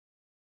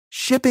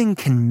Shipping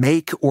can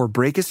make or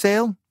break a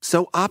sale,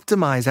 so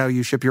optimize how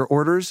you ship your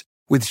orders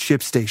with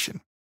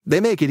ShipStation.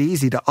 They make it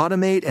easy to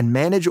automate and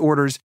manage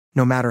orders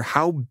no matter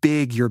how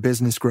big your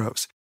business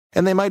grows.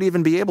 And they might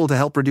even be able to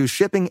help reduce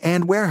shipping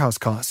and warehouse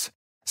costs.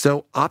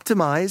 So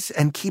optimize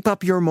and keep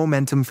up your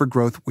momentum for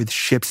growth with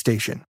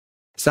ShipStation.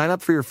 Sign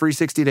up for your free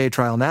 60-day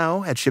trial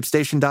now at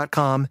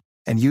ShipStation.com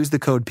and use the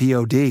code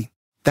POD.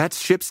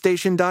 That's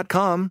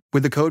ShipStation.com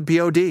with the code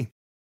POD.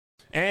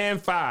 And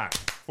 5,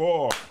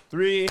 4,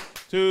 3,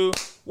 2.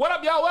 What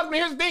up, y'all? Welcome to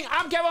Here's the Thing.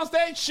 I'm Kev on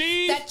stage.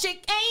 She's that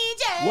chick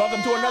Angel.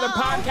 Welcome to another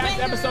podcast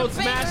episode.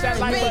 Smash that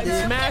like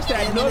button. Smash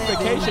that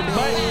notification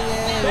button.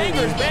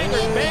 Bangers,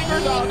 bangers,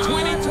 bangers all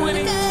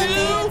 2022.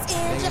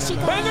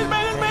 Bangers,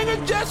 bangers,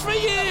 bangers just for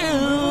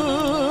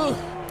you.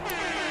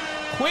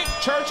 Quick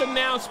church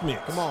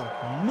announcement. Come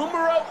on.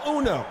 Numero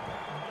uno.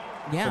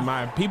 Yeah. For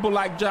my people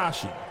like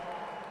Joshy.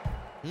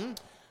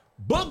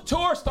 Book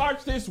tour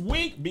starts this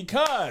week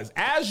because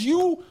as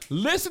you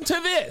listen to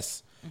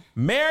this,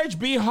 Marriage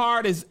Be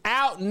Hard is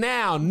out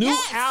now. New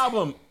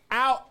album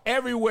out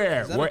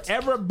everywhere.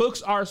 Wherever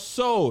books are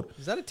sold.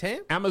 Is that a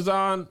 10?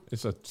 Amazon.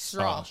 It's a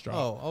Straw.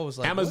 Oh, I was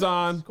like,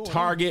 Amazon,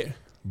 Target,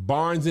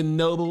 Barnes and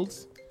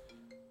Nobles.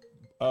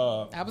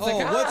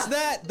 What's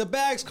that? The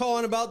bag's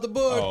calling about the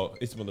book. Oh,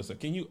 it's Melissa.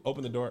 Can you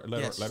open the door?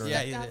 Let her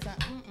Yeah, in. he's it.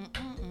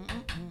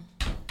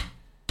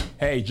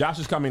 Hey, Josh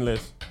is coming,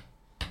 Liz.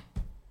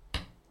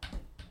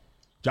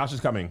 Josh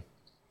is coming.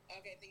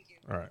 Okay, thank you.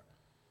 All right.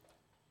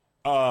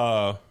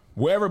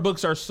 Wherever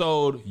books are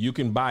sold, you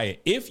can buy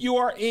it. If you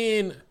are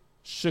in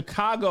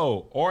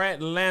Chicago or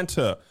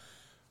Atlanta,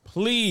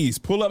 please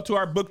pull up to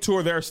our book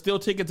tour. There are still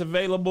tickets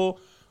available.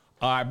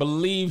 I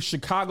believe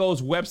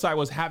Chicago's website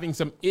was having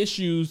some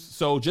issues,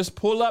 so just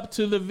pull up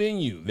to the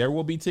venue. There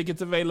will be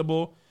tickets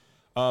available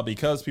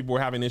because people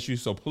were having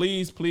issues. So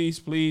please, please,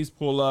 please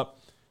pull up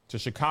to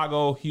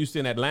Chicago.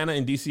 Houston, Atlanta,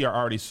 and DC are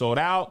already sold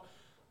out.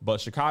 But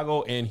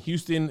Chicago and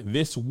Houston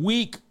this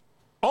week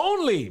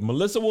only.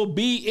 Melissa will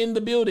be in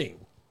the building.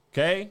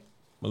 Okay?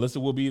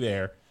 Melissa will be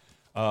there.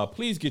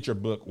 Please get your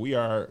book. We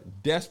are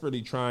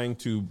desperately trying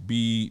to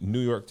be New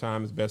York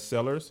Times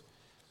bestsellers.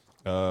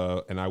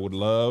 And I would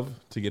love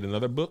to get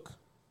another book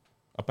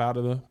up out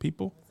of the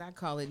people. I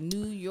call it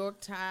New York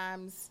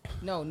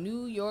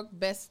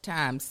Best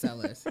Times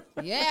Sellers.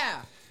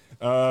 Yeah.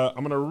 I'm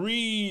going to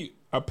read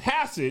a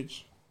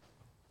passage.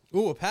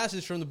 Ooh, a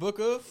passage from the book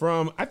of?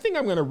 I think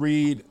I'm going to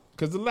read,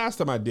 because the last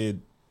time I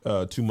did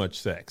Too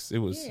Much Sex, it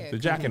was, the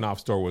Jacking Off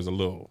store was a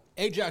little.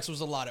 Ajax was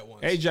a lot at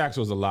once. Ajax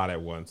was a lot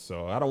at once,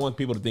 so I don't want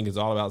people to think it's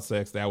all about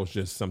sex. That was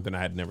just something I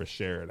had never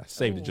shared. I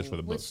saved it just for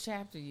the book. Which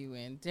chapter you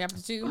in?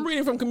 Chapter 2? I'm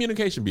reading from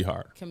Communication Be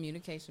Hard.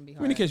 Communication Be Hard.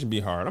 Communication Be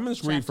Hard. I'm going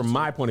to just read from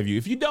my point of view.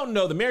 If you don't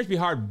know, the Marriage Be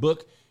Hard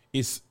book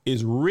is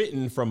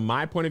written from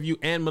my point of view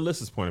and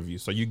Melissa's point of view.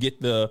 So you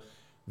get the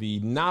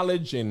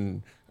knowledge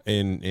and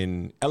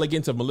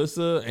elegance of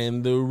Melissa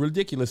and the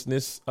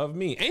ridiculousness of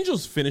me.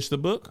 Angel's finished the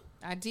book.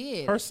 I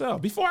did. Herself.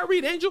 Before I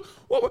read Angel,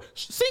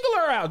 single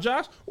her out,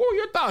 Josh. What were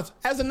your thoughts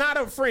as not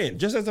a friend,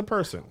 just as a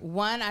person?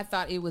 One, I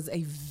thought it was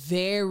a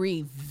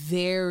very,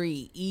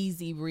 very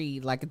easy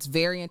read. Like, it's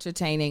very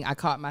entertaining. I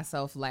caught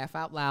myself laugh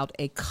out loud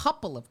a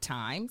couple of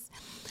times.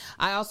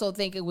 I also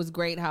think it was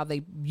great how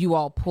you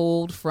all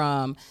pulled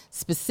from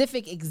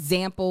specific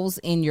examples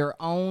in your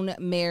own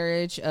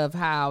marriage of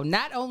how,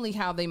 not only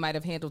how they might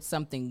have handled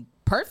something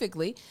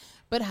perfectly,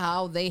 but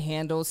how they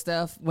handle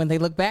stuff when they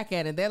look back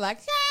at it. They're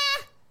like,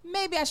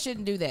 maybe I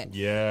shouldn't do that.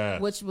 Yeah.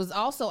 Which was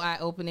also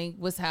eye-opening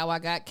was how I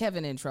got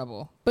Kevin in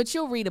trouble. But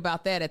you'll read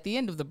about that at the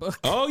end of the book.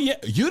 Oh, yeah.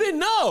 You didn't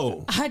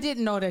know. I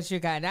didn't know that you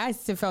got it. I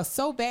still felt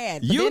so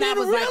bad. But you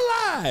didn't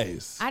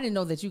realize. I didn't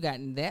know that you got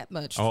in that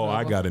much trouble. Oh,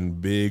 I got in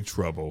big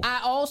trouble.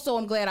 I also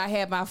am glad I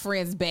had my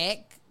friends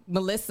back,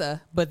 Melissa,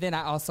 but then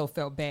I also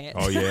felt bad.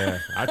 Oh, yeah.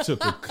 I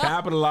took a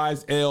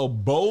capitalized L,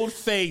 bold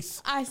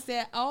face. I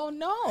said, oh,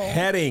 no.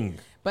 Heading.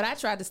 But I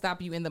tried to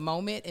stop you in the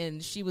moment,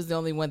 and she was the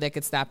only one that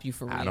could stop you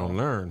for real. I don't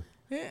learn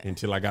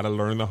until I got to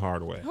learn the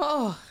hard way.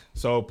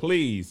 So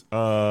please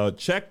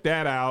check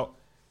that out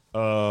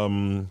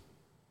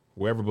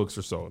wherever books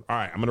are sold. All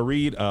right, I'm going to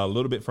read a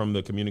little bit from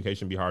the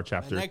Communication Be Hard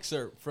chapter. An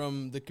excerpt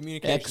from the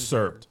Communication.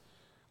 Excerpt.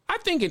 I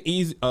think an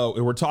easy,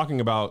 we're talking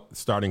about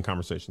starting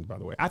conversations, by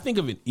the way. I think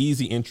of an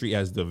easy entry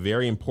as the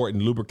very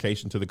important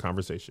lubrication to the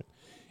conversation.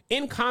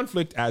 In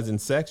conflict, as in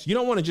sex, you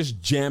don't want to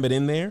just jam it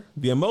in there.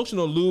 The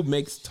emotional lube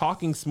makes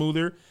talking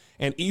smoother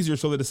and easier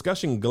so the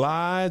discussion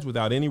glides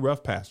without any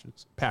rough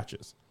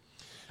patches.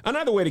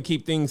 Another way to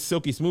keep things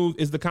silky smooth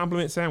is the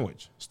compliment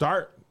sandwich.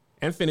 Start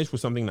and finish with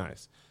something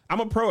nice.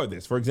 I'm a pro at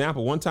this. For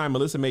example, one time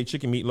Melissa made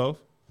chicken meatloaf.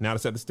 Now to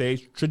set the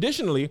stage,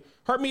 traditionally,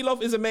 her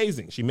meatloaf is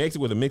amazing. She makes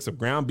it with a mix of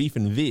ground beef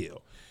and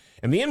veal.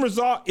 And the end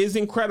result is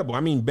incredible.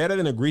 I mean, better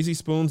than a Greasy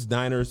Spoon's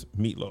Diner's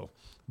meatloaf.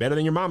 Better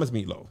than your mama's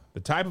meatloaf. The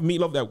type of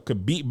meatloaf that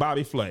could beat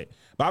Bobby Flay.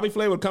 Bobby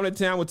Flay would come to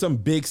town with some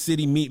big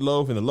city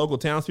meatloaf, and the local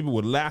townspeople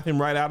would laugh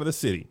him right out of the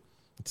city.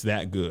 It's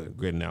that good.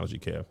 Great analogy,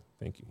 Kev.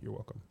 Thank you. You're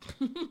welcome.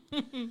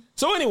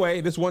 So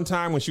anyway, this one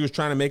time when she was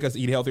trying to make us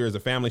eat healthier as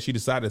a family, she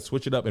decided to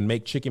switch it up and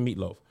make chicken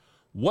meatloaf.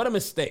 What a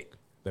mistake.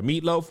 The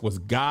meatloaf was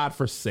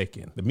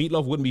God-forsaken. The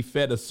meatloaf wouldn't be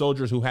fed to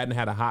soldiers who hadn't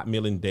had a hot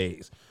meal in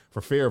days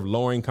for fear of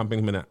lowering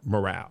company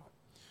morale.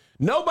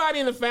 Nobody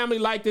in the family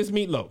liked this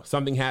meatloaf.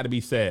 Something had to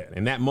be said.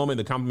 In that moment,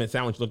 the compliment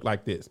sandwich looked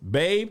like this.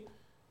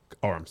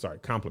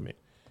 Compliment.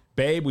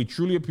 Babe, we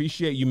truly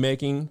appreciate you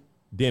making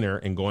dinner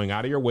and going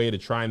out of your way to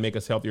try and make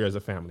us healthier as a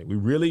family. We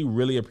really,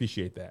 really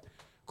appreciate that.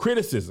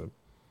 Criticism.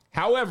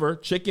 However,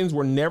 chickens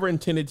were never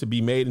intended to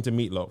be made into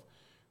meatloaf.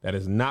 That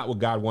is not what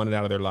God wanted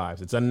out of their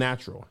lives. It's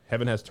unnatural.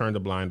 Heaven has turned a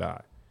blind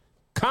eye.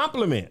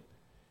 Compliment.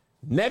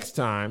 Next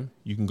time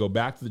you can go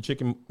back to the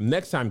chicken.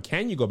 Next time,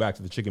 can you go back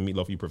to the chicken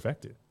meatloaf you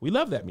perfected? We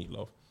love that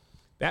meatloaf.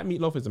 That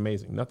meatloaf is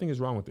amazing. Nothing is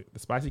wrong with it. The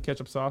spicy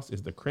ketchup sauce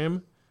is the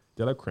creme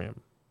de la creme.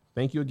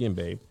 Thank you again,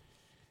 babe.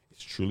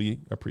 It's truly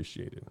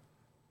appreciated.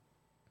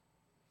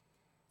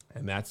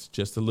 And that's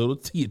just a little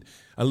tidbit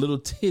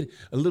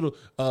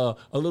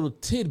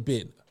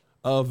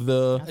of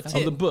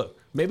the book.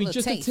 Maybe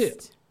just taste. A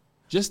tip.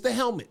 Just the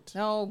helmet.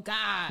 Oh,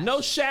 God.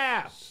 No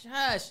shaft.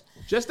 Shush.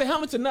 Just the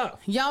helmet's enough.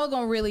 Y'all are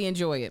going to really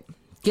enjoy it.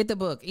 Get the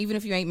book. Even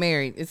if you ain't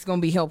married, it's going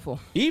to be helpful.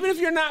 Even if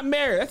you're not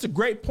married, that's a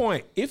great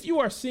point. If you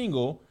are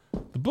single,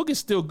 the book is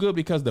still good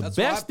because the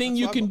best thing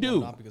you can do.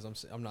 Not because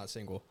I'm not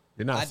single.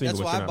 You're not single.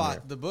 That's why I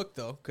bought the book,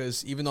 though,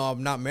 because even though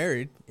I'm not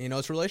married,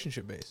 it's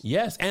relationship based.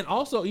 Yes, and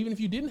also even if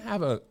you didn't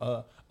have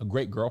a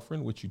great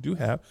girlfriend, which you do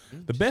have,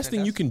 the best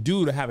thing you can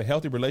do to have a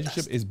healthy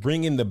relationship is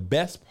bring in the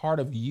best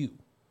part of you.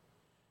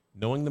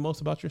 Knowing the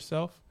most about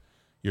yourself,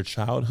 your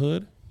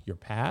childhood, your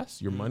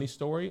past, your money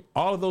story,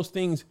 all of those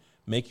things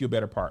make you a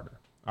better partner.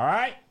 All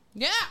right?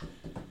 Yeah.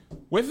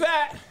 With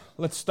that,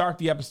 let's start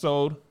the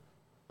episode.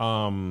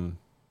 All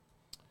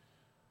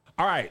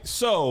right.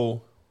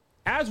 So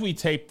as we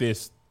tape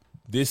this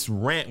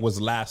rant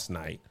was last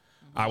night.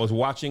 I was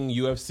watching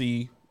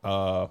UFC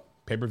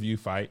pay-per-view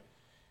fight,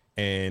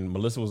 and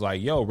Melissa was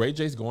like, yo, Ray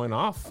J's going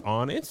off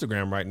on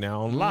Instagram right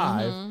now on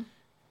live.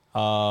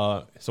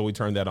 So we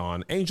turned that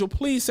on. Angel,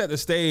 please set the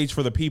stage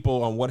for the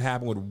people on what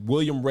happened with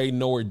William Ray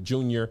Noward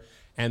Jr.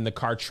 and the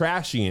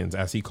Kardashians,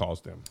 as he calls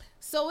them.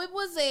 So it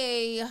was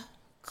a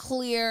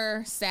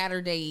clear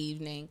Saturday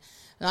evening.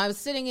 And I was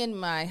sitting in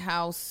my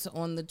house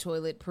on the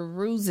toilet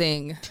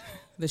perusing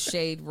the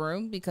Shade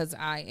Room because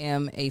I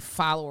am a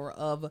follower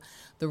of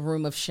the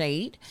Room of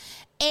Shade.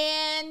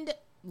 And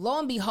lo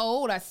and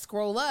behold, I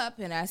scroll up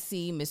and I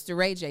see Mr.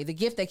 Ray J, the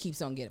gift that keeps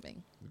on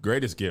giving.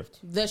 Greatest gift.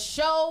 The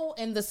show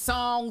and the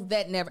song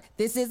that never.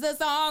 This is the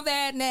song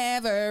that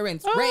never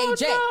ends. Ray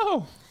J.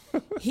 No.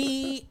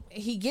 He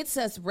gets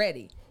us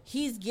ready.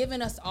 He's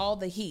giving us all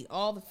the heat,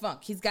 all the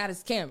funk. He's got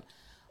his camera.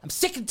 I'm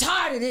sick and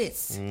tired of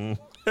this.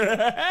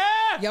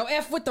 Yo,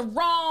 F with the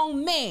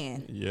wrong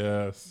man.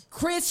 Yes.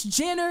 Kris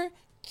Jenner,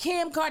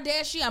 Kim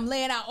Kardashian. I'm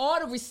laying out all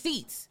the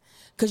receipts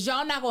because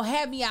y'all not going to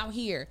have me out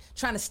here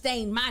trying to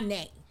stain my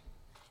name.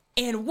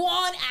 In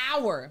 1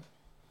 hour.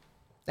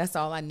 That's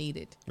all I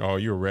needed. Oh,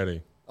 you're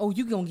ready. Oh,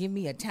 you gonna give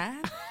me a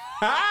time?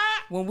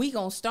 When we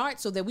gonna start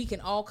so that we can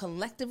all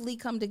collectively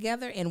come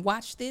together and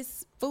watch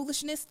this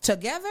foolishness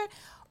together?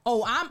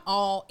 Oh, I'm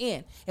all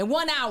in. In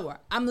 1 hour,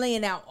 I'm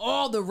laying out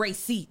all the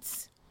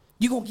receipts.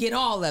 You gonna get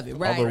all of it,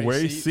 right? All the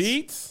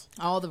receipts?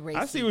 All the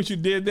receipts. I see what you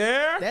did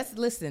there.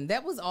 Listen,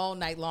 that was all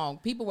night long.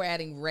 People were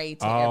adding Ray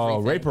to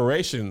everything.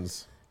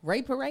 Reparations.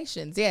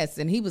 Reparations, yes.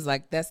 And he was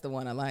like, that's the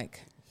one I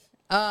like.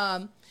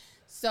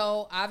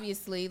 So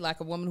obviously, like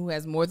a woman who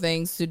has more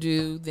things to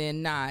do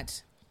than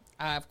not,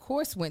 I, of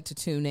course, went to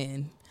tune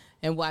in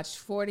and watched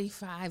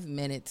 45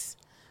 minutes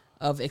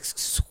of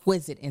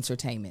exquisite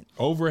entertainment.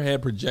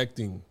 Overhead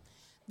projecting.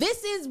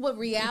 This is what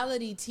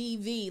reality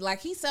TV, like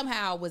he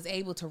somehow was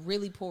able to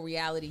really pull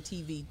reality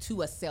TV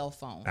to a cell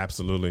phone.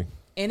 Absolutely.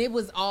 And it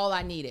was all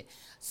I needed.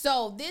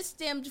 So this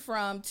stemmed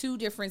from two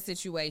different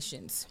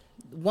situations.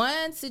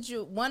 One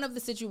of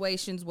the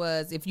situations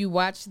was if you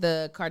watch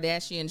the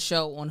Kardashian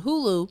show on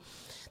Hulu,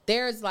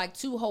 there's like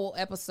 2 whole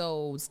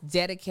episodes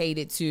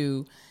dedicated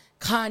to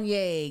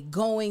Kanye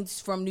going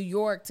from New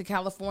York to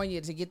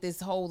California to get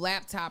this whole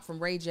laptop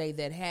from Ray J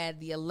that had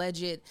the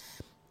alleged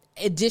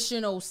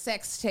additional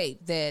sex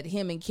tape that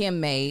him and Kim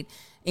made.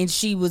 And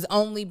she was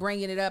only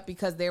bringing it up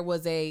because there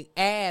was a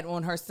ad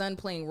on her son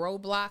playing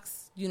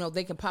Roblox. You know,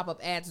 they can pop up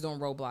ads on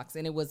Roblox.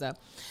 And it was a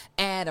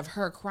ad of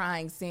her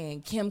crying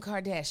saying, Kim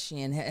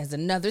Kardashian has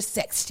another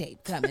sex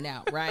tape coming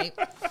out, right?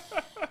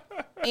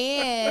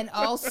 And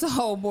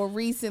also, more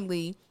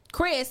recently,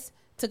 Kris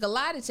took a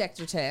lie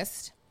detector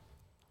test,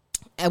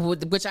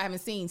 which I haven't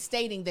seen,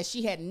 stating that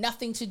she had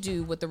nothing to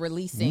do with the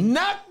releasing.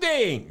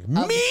 Nothing!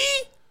 Me?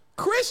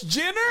 Kris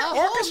Jenner?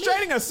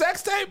 Orchestrating a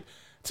sex tape?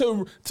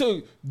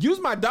 To use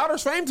my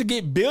daughter's fame to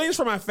get billions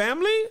for my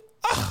family?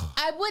 Ugh.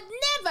 I would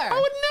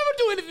never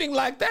do anything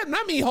like that.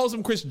 Not me,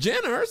 wholesome Kris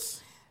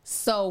Jenners.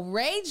 So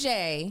Ray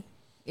J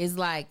is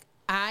like,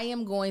 I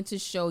am going to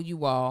show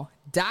you all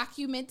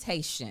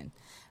documentation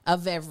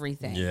of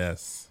everything.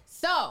 Yes.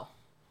 So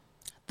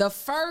the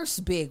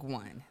first big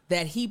one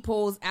that he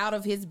pulls out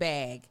of his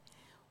bag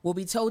will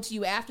be told to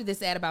you after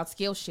this ad about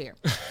Skillshare.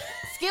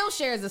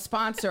 Skillshare is a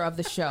sponsor of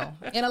the show,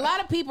 and a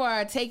lot of people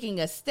are taking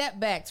a step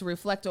back to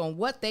reflect on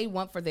what they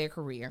want for their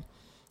career.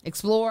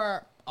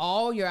 Explore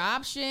all your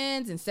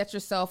options and set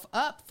yourself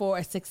up for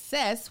a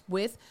success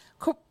with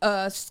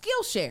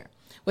Skillshare.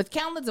 With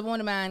countless of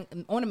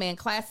on-demand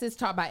classes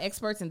taught by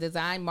experts in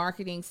design,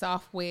 marketing,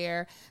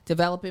 software,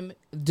 development,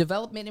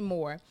 and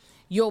more,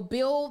 you'll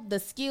build the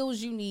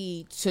skills you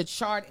need to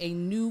chart a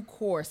new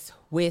course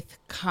with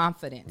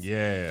confidence.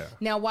 Yeah.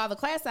 Now, while the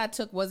class I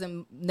took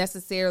wasn't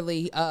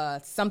necessarily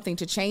something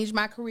to change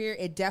my career,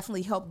 it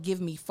definitely helped give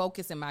me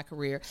focus in my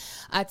career.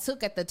 I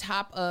took at the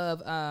top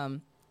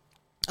of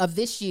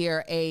this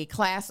year a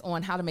class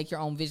on how to make your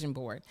own vision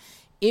board.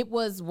 It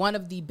was one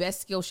of the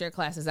best Skillshare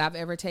classes I've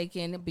ever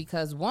taken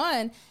because,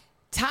 one,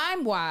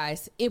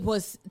 time-wise,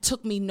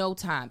 took me no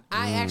time.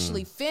 I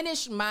actually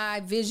finished my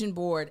vision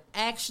board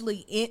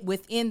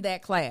within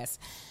that class.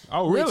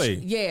 Oh, really?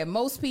 Yeah,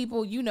 most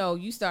people,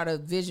 you start a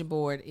vision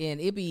board and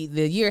it be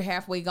the year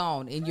halfway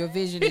gone and your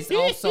vision is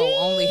also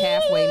only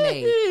halfway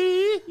made.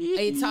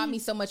 It taught me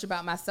so much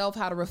about myself,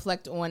 how to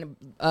reflect on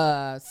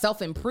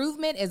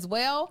self-improvement as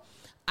well.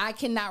 I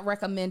cannot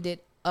recommend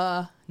it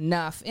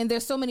enough. And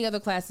there's so many other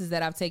classes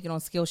that I've taken on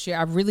Skillshare.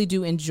 I really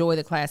do enjoy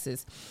the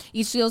classes.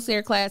 Each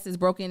Skillshare class is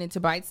broken into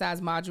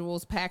bite-sized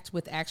modules packed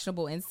with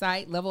actionable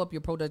insight. Level up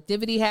your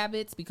productivity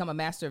habits, become a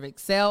master of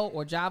Excel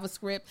or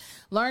JavaScript,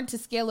 learn to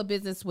scale a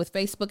business with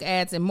Facebook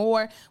ads and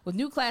more. With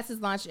new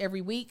classes launched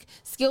every week,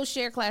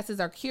 Skillshare classes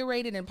are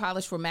curated and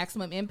polished for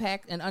maximum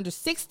impact. In under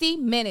 60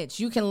 minutes,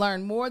 you can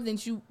learn more than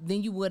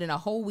you would in a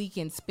whole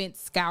weekend spent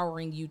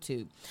scouring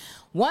YouTube.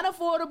 One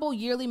affordable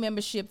yearly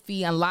membership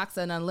fee unlocks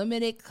an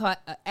unlimited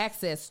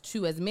access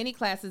to as many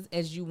classes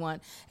as you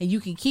want, and you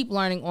can keep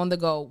learning on the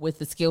go with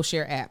the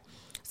Skillshare app.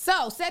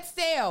 So set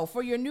sail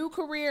for your new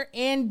career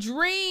and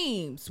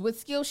dreams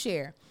with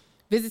Skillshare.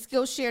 Visit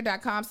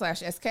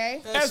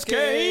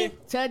Skillshare.com/SK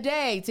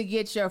today to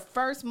get your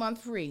first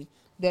month free.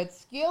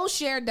 That's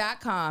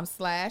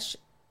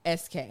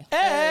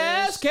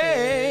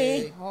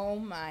Skillshare.com/SK. Oh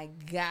my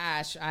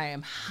gosh, I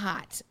am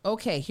hot.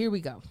 Okay, here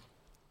we go.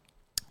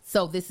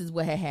 So this is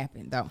what had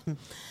happened, though.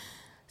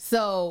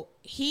 So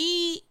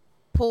he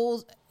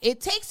pulls.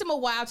 It takes him a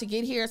while to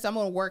get here, so I'm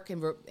going to work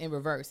in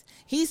reverse.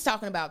 He's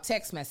talking about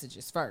text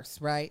messages first,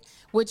 right?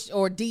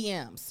 Or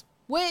DMs,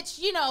 which,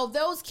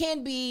 those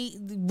can be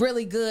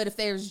really good if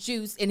there's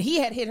juice. And he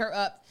had hit her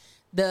up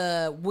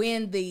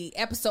when the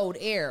episode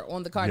aired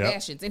on the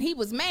Kardashians, and he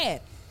was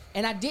mad.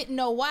 And I didn't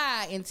know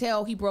why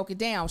until he broke it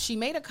down. She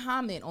made a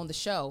comment on the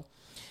show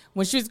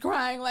when she was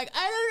crying, like,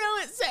 I don't know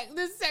what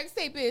this sex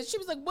tape is. She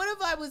was like, what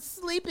if I was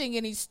sleeping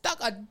and he stuck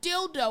a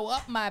dildo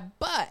up my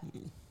butt?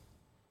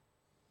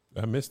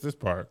 I missed this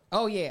part.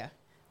 Oh, yeah.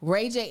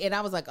 Ray J, and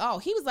I was like, oh,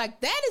 he was like,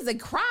 that is a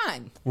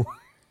crime.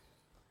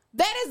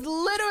 That is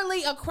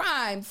literally a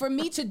crime for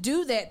me to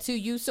do that to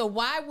you. So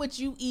why would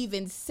you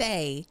even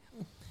say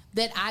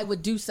that I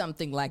would do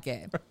something like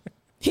that?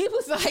 He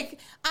was like,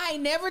 I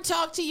never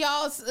talked to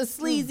y'all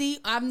sleazy.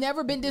 I've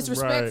never been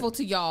disrespectful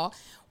to y'all.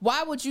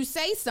 Why would you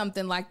say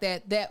something like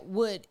that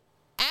would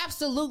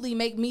absolutely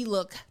make me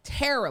look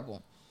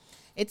terrible?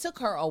 It took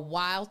her a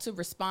while to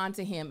respond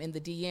to him in the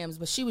DMs,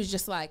 but she was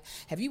just like,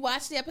 have you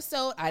watched the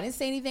episode? I didn't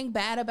say anything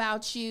bad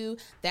about you.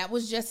 That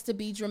was just to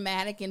be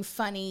dramatic and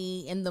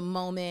funny in the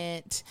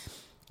moment.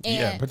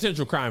 And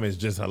potential crime is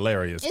just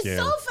hilarious, it's Kim.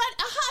 so funny.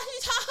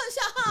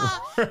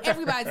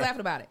 Everybody's laughing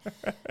about it.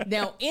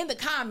 Now, in the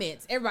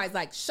comments, everybody's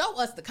like, show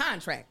us the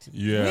contract.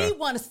 Yeah. We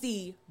want to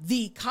see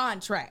the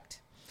contract.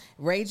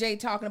 Ray J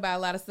talking about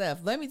a lot of stuff.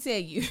 Let me tell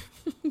you,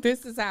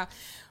 this is how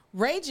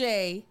Ray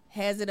J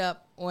has it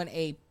up on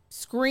a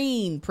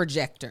screen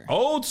projector.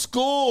 Old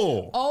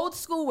school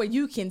Where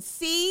you can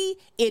see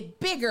it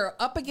bigger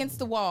up against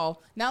the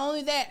wall. Not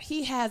only that,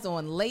 he has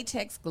on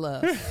latex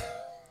gloves.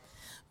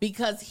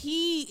 Because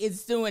he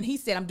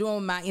said, I'm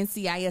doing my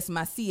NCIS,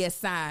 my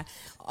CSI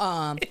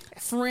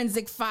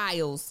forensic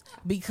files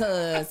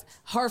because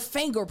her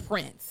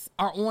fingerprints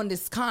are on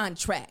this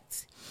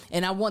contract.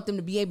 And I want them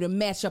to be able to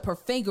match up her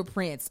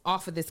fingerprints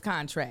off of this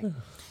contract.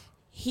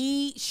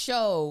 He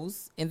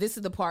shows, and this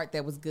is the part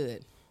that was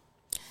good.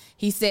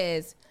 He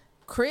says,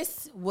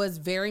 Chris was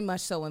very much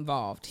so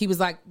involved. He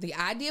was like, the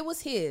idea was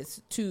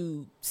his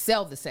to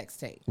sell the sex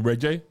tape. Ray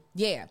J?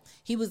 Yeah.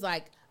 He was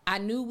like, I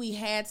knew we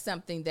had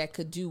something that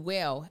could do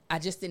well. I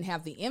just didn't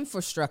have the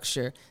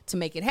infrastructure to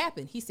make it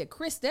happen. He said,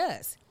 Chris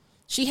does.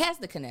 She has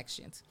the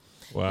connections.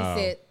 Wow.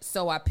 He said,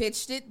 so I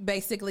pitched it.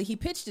 Basically, he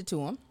pitched it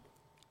to him.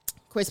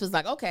 Chris was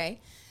like, okay.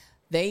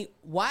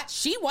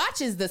 She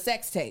watches the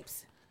sex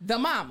tapes. The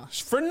mama.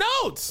 For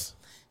notes.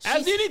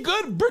 As any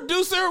good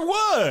producer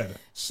would.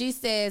 She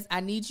says, I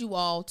need you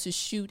all to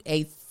shoot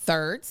a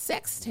third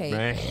sex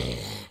tape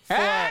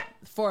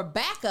for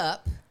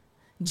backup.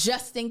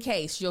 Just in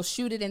case, you'll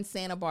shoot it in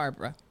Santa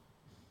Barbara.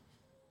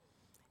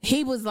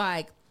 He was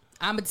like,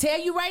 I'm going to tell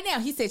you right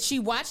now. He said she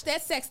watched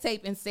that sex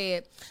tape and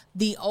said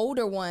the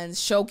older ones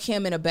show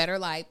Kim in a better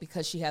light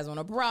because she has on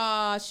a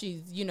bra.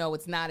 She's,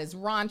 it's not as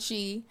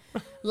raunchy.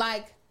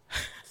 Like,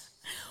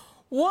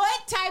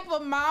 What type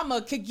of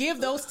mama could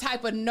give those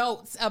type of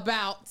notes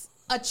about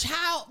a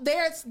child,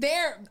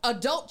 their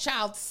adult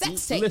child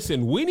sex tape?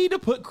 Listen, we need to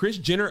put Kris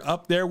Jenner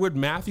up there with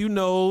Matthew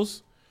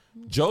Knowles,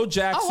 Joe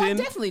Jackson. Oh, I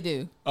definitely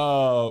do.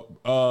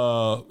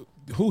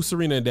 Who's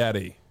Serena and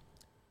Daddy?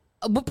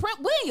 But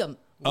William.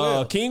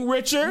 King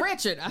Richard.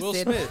 Will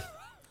Smith.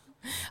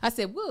 I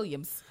said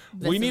Williams.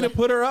 We need to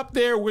put her up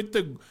there with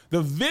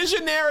the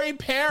visionary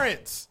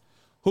parents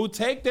who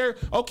take their,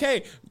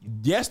 okay,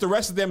 yes, the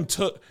rest of them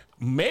took,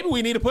 maybe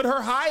we need to put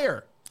her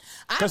higher.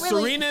 Because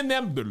Serena and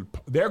them,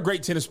 they're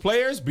great tennis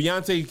players.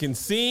 Beyonce can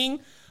sing.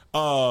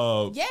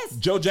 Yes.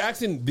 Joe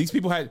Jackson, these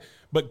people had,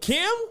 but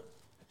Kim,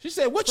 she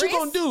said, what Kris? you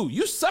gonna do?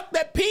 You suck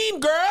that peen,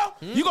 girl.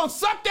 You gonna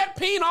suck that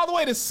peen all the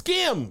way to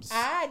Skims.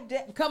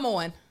 Come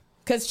on.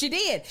 Because she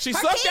did. She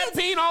sucked that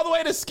peen all the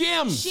way to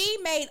Skims. She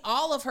made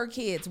all of her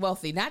kids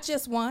wealthy, not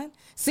just one.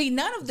 See,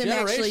 none of them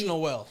actually. Generational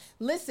wealth.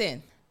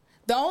 Listen,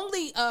 the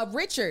only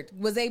Richard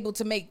was able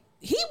to make.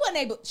 He wasn't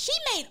able. She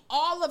made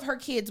all of her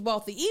kids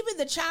wealthy. Even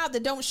the child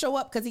that don't show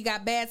up because he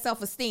got bad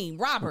self-esteem,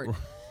 Robert.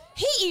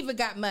 He even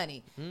got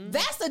money.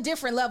 That's a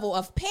different level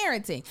of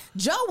parenting.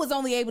 Joe was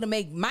only able to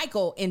make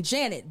Michael and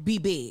Janet be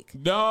big.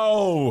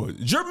 No.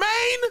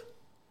 Jermaine?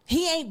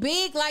 He ain't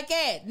big like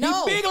that.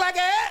 No. He big like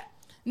that?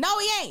 No,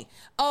 he ain't.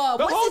 The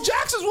whole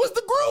Jacksons was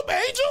the group,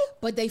 Angel.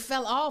 But they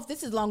fell off.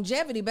 This is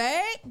longevity,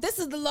 babe. This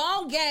is the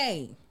long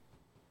game.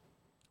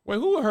 Wait,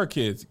 who are her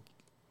kids?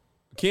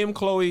 Kim,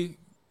 Chloe.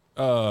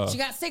 She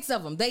got 6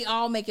 of them. They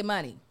all making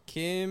money.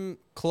 Kim,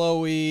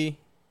 Chloe,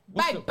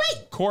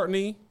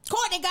 Courtney.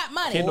 Courtney got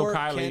money. Kendall,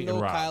 Kylie,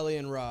 and Rob. Kylie,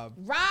 and Rob.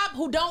 Rob,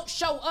 who don't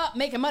show up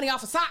making money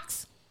off of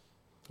socks.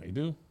 They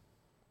do.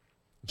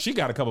 She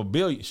got a couple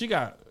billion.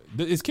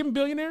 Is Kim a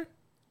billionaire?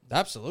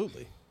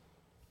 Absolutely.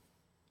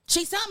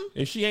 She's something.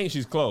 If she ain't,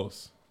 she's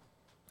close.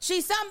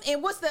 She's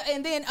something.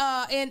 And then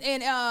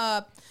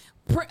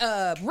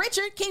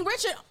King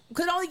Richard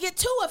could only get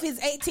 2 of his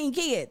 18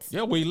 kids.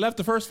 Yeah, well, he left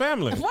the first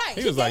family. Right.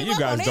 He was like, you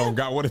guys don't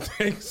got what it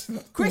takes.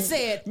 Kris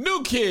said,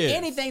 new kids.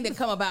 Anything that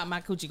come about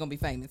my coochie gonna be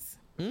famous.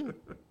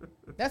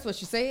 That's what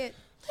she said.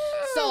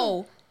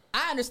 So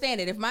I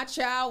understand it. If my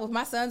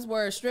sons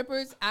were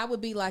strippers, I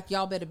would be like,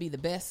 y'all better be the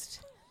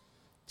best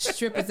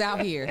strippers out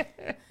here.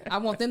 I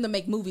want them to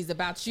make movies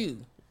about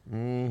you.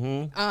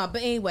 But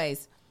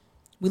anyways,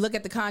 we look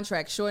at the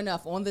contract. Sure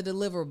enough, on the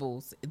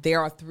deliverables,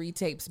 there are 3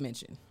 tapes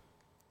mentioned.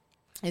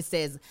 It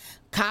says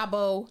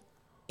Cabo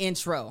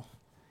intro,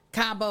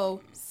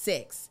 Cabo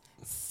 6,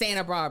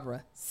 Santa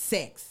Barbara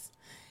 6.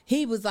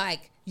 He was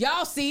like,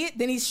 y'all see it?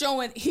 Then he's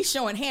showing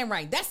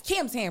handwriting. That's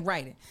Kim's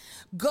handwriting.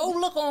 Go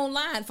look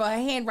online for her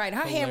handwriting.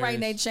 Her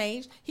handwriting ain't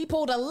changed. He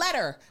pulled a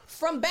letter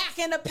from back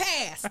in the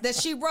past that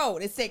she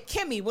wrote. It said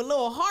Kimmy with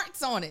little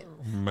hearts on it.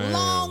 Man.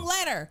 Long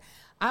letter.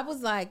 I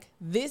was like,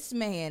 this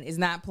man is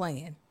not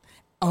playing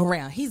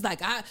around. He's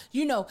like,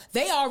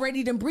 they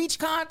already done breached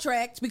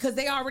contracts because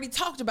they already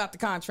talked about the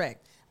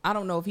contract. I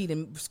don't know if he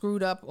done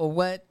screwed up or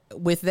what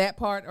with that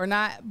part or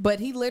not,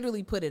 but he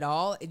literally put it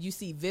all. You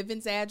see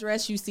Vivian's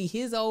address, you see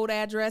his old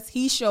address.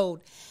 He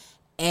showed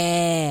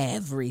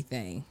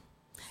everything.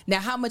 Now,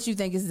 how much you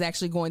think this is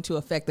actually going to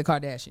affect the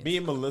Kardashians? Me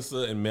and Melissa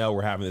and Mel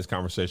were having this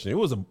conversation. It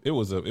was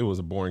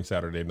a boring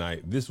Saturday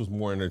night. This was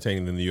more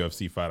entertaining than the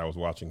UFC fight I was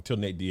watching till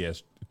Nate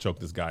Diaz choked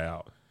this guy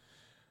out.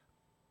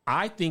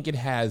 I think it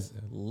has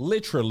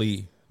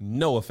literally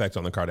no effect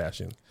on the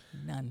Kardashians.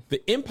 None.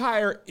 The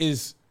empire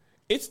it's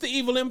the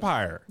evil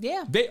empire.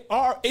 Yeah.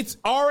 It's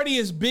already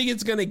as big as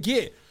it's gonna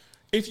get.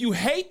 If you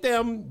hate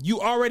them, you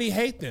already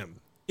hate them.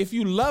 If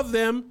you love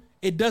them,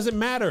 it doesn't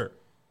matter.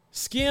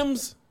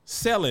 Skims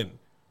selling.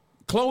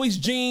 Chloe's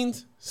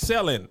jeans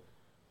selling.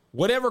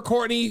 Whatever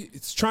Courtney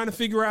is trying to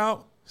figure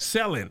out,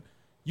 selling.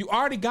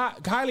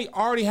 Kylie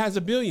already has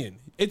 $1 billion.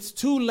 It's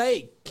too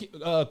late.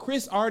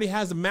 Kris already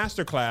has a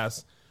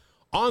masterclass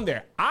on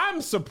there.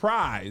 I'm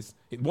surprised.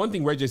 One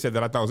thing Ray J said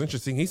that I thought was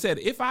interesting. He said,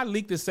 if I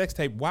leaked this sex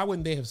tape, why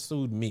wouldn't they have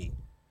sued me?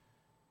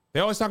 They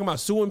always talking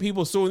about suing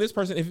people, suing this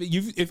person.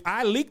 If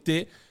I leaked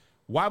it,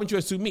 why wouldn't you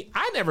have sued me?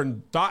 I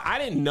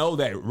didn't know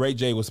that Ray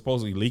J was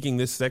supposedly leaking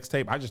this sex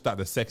tape. I just thought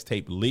the sex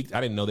tape leaked.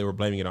 I didn't know they were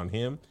blaming it on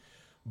him.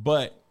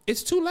 But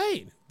it's too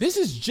late. This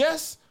is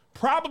just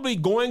probably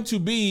going to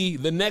be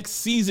the next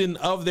season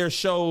of their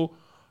show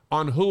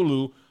on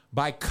Hulu.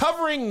 By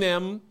covering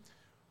them,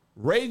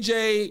 Ray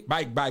J,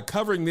 by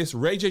covering this,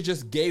 Ray J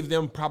just gave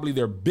them probably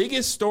their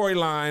biggest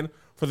storyline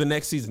for the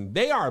next season.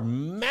 They are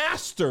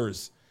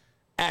masters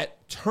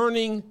at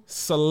turning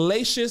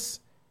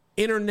salacious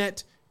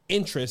internet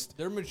interest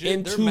They're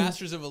into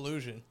masters of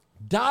illusion.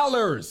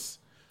 dollars.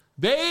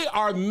 They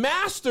are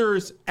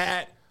masters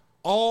at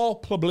all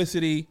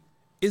publicity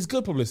is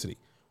good publicity.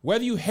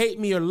 Whether you hate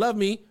me or love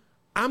me,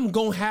 I'm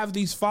going to have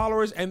these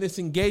followers and this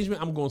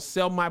engagement. I'm going to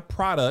sell my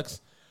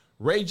products.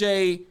 Ray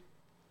J,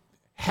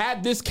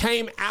 had this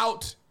came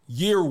out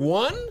year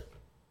 1,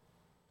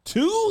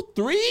 2,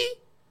 3,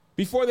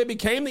 before they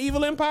became the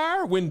evil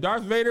empire, when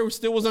Darth Vader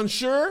still was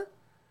unsure,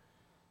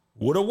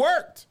 would have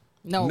worked.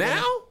 No.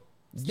 Now,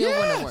 Still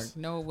wouldn't have worked.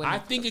 No, it wouldn't. I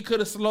think it could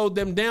have slowed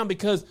them down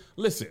because,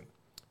 listen,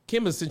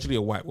 Kim is essentially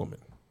a white woman,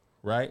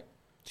 right?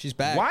 She's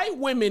back. White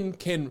women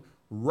can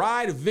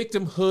ride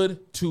victimhood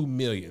to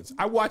millions.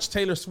 I watched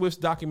Taylor Swift's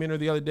documentary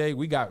the other day.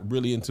 We got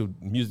really into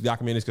music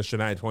documentaries because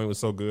Shania Twain was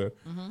so good.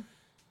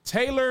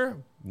 Taylor,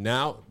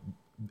 now,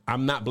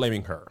 I'm not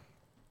blaming her.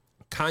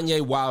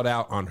 Kanye wilded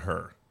out on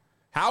her.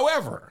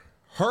 However,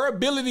 her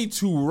ability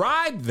to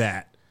ride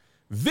that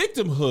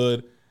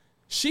victimhood,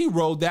 she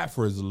rode that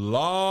for as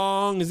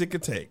long as it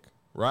could take,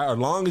 right? Or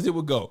long as it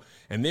would go.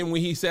 And then when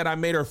he said, I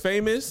made her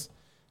famous,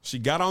 she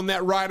got on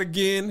that ride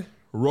again,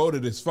 rode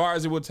it as far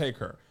as it would take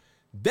her.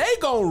 They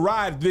gonna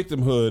ride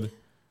victimhood.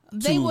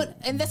 They would,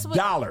 and that's what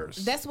dollars.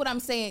 That's what I'm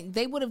saying.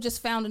 They would have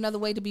just found another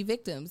way to be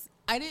victims.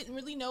 I didn't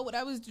really know what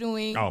I was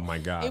doing. Oh my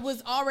God! It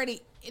was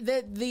already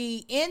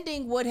the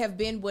ending would have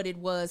been what it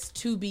was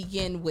to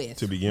begin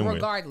with.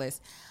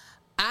 Regardless,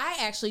 I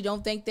actually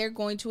don't think they're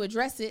going to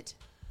address it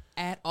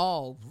at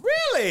all.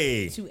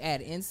 Really? To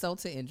add insult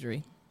to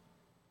injury.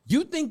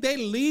 You think they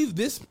leave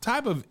this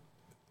type of?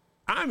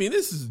 I mean,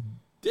 this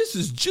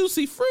is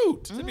juicy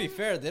fruit. To be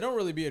fair, they don't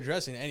really be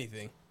addressing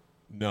anything.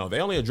 No, they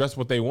only address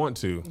what they want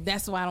to.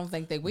 That's why I don't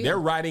think they will. They're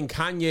writing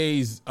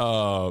Kanye's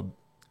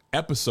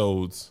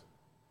episodes.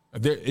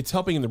 It's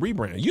helping in the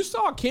rebrand. You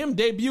saw Kim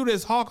debuted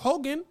as Hulk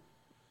Hogan.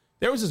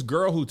 There was this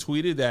girl who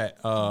tweeted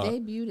that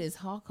debuted as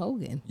Hulk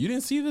Hogan. You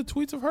didn't see the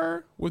tweets of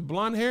her with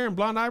blonde hair and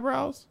blonde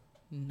eyebrows?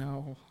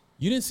 No.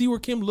 You didn't see where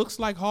Kim looks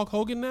like Hulk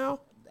Hogan now?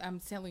 I'm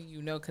telling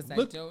you no, because I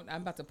don't.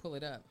 I'm about to pull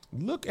it up.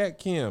 Look at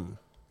Kim.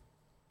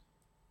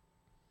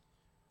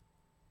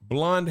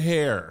 Blonde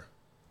hair.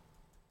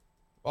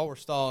 While we're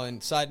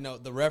stalling, side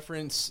note, the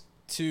reference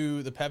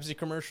to the Pepsi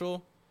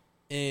commercial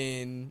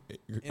in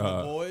The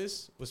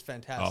Boys was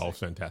fantastic. Oh,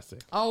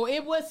 fantastic. Oh,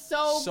 it was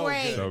so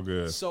great. Good. So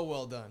good. So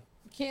well done.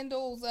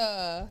 Kendall's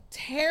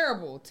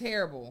terrible.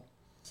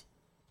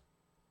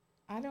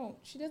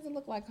 She doesn't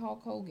look like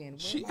Hulk Hogan.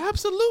 She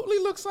absolutely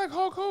looks like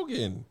Hulk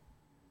Hogan.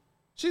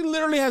 She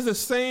literally has the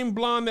same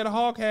blonde that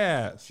Hulk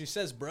has. She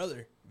says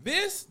brother.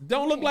 This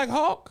don't look like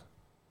Hulk.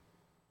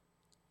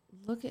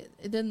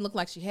 It doesn't look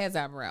like she has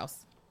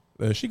eyebrows.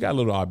 She got a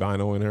little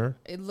albino in her.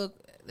 It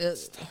looked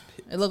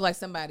like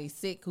somebody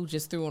sick who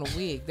just threw on a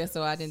wig. That's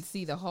why I didn't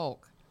see the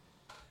Hulk.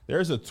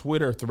 There's a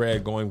Twitter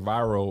thread going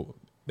viral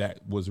that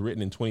was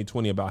written in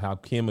 2020 about how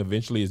Kim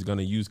eventually is going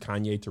to use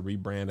Kanye to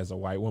rebrand as a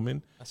white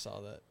woman. I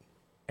saw that.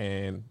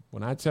 And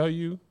when I tell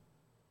you,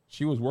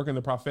 she was working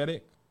the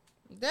prophetic.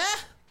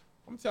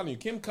 I'm telling you,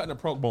 Kim cutting a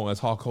promo as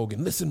Hulk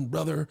Hogan. Listen,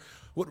 brother,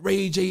 what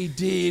Ray J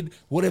did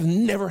would have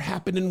never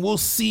happened, and we'll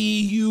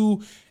see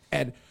you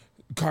at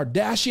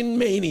Kardashian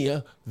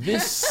Mania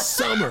this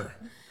summer.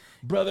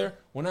 Brother,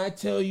 when I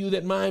tell you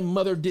that my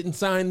mother didn't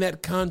sign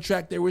that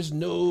contract, there was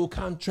no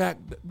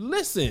contract.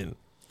 Listen.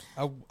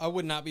 I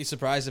would not be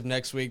surprised if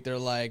next week they're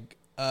like,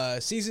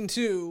 season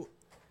 2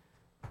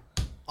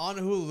 on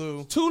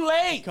Hulu. Too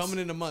late. Coming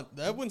in a month.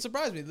 That wouldn't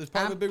surprise me. There's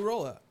probably a big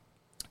rollout.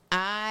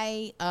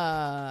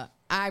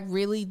 I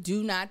really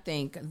do not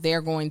think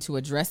they're going to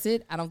address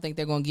it. I don't think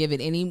they're going to give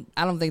it any.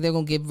 I don't think they're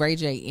going to give Ray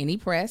J any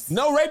press.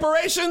 No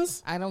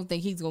reparations. I don't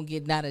think he's going to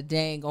get not a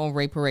dang on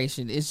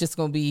reparation. It's just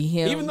going to be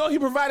him. Even though he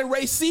provided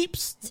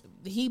receipts,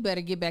 he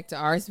better get back to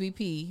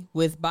RSVP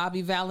with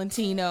Bobby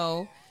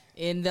Valentino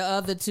and the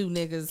other two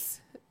niggas,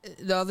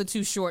 the other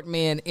two short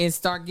men, and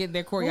start getting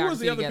their choreography together. Who was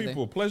the other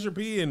people? Pleasure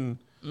P and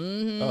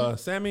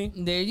Sammy.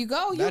 There you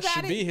go. That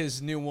should be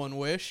his new one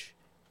wish.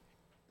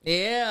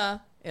 Yeah.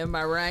 Am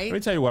I right? Let me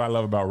tell you what I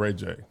love about Ray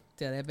J.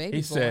 Tell that baby.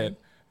 He said,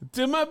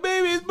 "Till my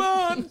baby's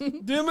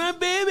born, till my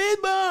baby's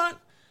born."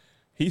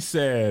 He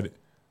said,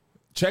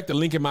 "Check the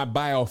link in my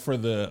bio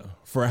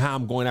for how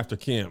I'm going after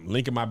Kim."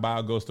 Link in my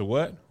bio goes to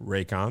what?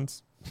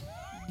 Raycons.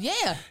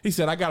 Yeah. He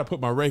said, "I got to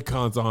put my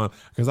Raycons on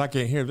because I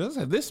can't hear this."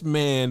 This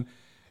man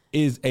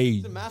is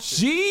a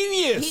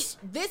genius.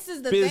 This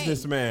is the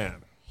businessman.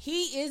 Thing.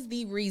 He is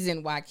the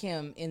reason why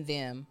Kim and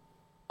them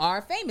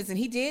are famous, and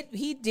he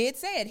did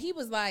say it. He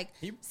was like,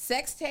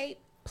 sex tape,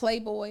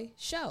 Playboy,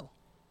 show.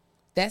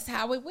 That's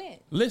how it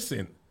went.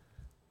 Listen,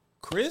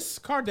 Kris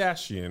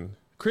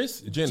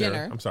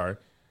Jenner, I'm sorry.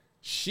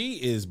 She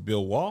is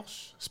Bill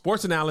Walsh,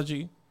 Sports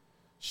Analogy.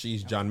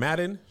 She's John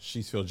Madden.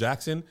 She's Phil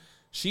Jackson.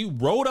 She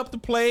wrote up the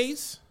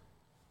plays.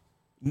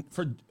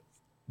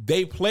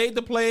 They played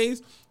the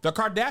plays. The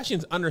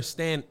Kardashians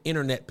understand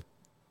internet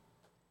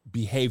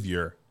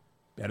behavior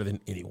better than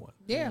anyone.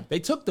 Yeah. They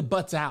took the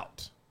butts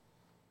out.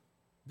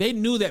 They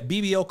knew that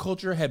BBL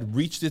culture had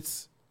reached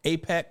its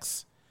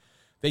apex.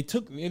 They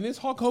took, in this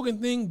Hulk Hogan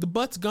thing, the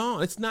butt's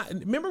gone. It's not,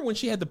 remember when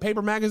she had the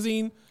paper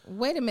magazine?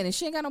 Wait a minute,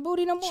 she ain't got no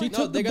booty no more? They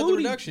got the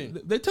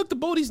reduction. They took the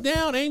booties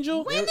down,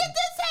 Angel. When did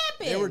this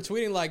happen? They were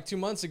tweeting like 2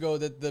 months ago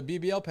that the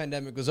BBL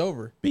pandemic was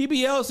over.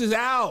 BBLs is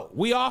out.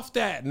 We off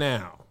that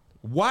now.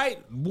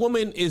 White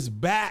woman is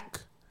back.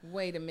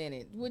 Wait a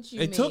minute. What you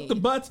mean? They took the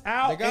butts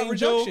out, They got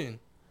Angel. reduction.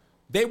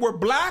 They were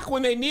black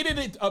when they needed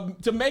it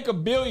to make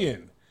 $1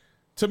 billion.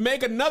 To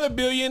make another $1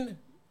 billion,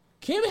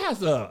 Kim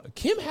has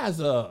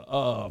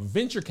a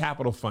venture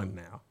capital fund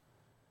now.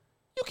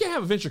 You can't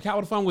have a venture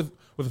capital fund with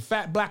a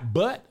fat black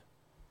butt.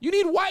 You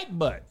need white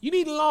butt. You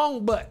need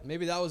long butt.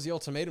 Maybe that was the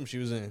ultimatum she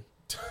was in.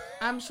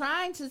 I'm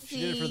trying to see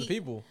She did it for the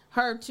people.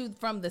 her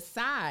from the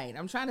side.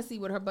 I'm trying to see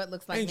what her butt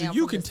looks like Angel, now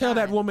you from can the tell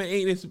that side. woman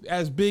ain't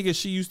as big as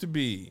she used to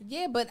be.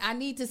 Yeah, but I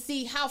need to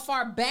see how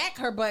far back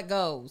her butt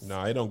goes.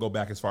 No, it don't go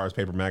back as far as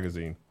Paper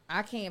Magazine.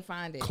 I can't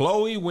find it.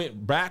 Chloe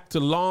went back to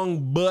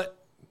long butt,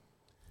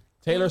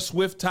 Taylor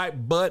Swift type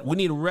butt. We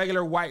need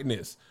regular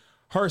whiteness.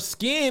 Her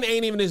skin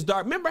ain't even as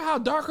dark. Remember how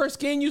dark her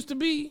skin used to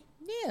be?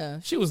 Yeah.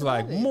 She was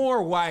like, love it.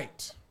 more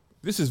white.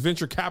 This is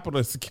venture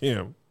capitalist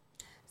Kim.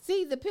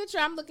 See, the picture,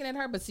 I'm looking at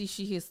her, but see,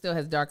 still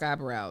has dark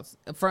eyebrows.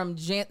 From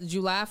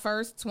July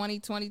 1st,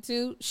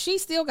 2022, she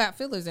still got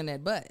fillers in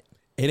that butt.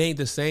 It ain't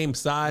the same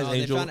size, No,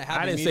 they Angel. found a happy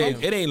I didn't say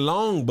medium. it ain't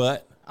long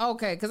butt.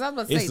 Okay, because I was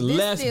about to say, It's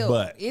less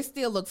butt. it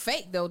still look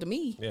fake, though, to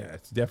me. Yeah,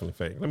 it's definitely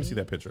fake. Let me see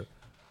that picture.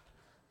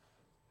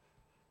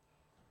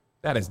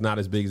 That is not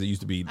as big as it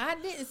used to be. I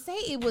didn't say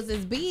it was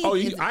as big. Oh,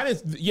 as, I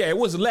didn't. Yeah, it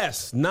was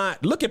less.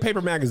 Not look at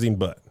Paper Magazine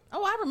butt.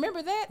 Oh, I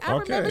remember that. I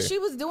Okay. remember she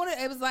was doing it.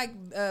 It was like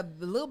a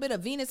little bit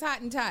of Venus Hot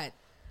and Tight.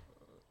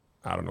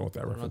 I don't know what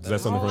that reference is.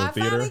 That's something Oh, from I the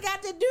theater. finally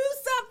got to do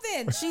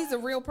something. She's a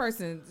real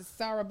person.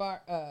 Sarah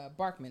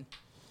Barkman.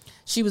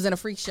 She was in a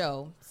freak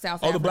show. South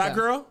Oh, Africa. the black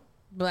girl?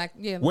 Black,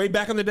 yeah. Way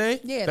back in the day?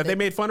 Yeah, That they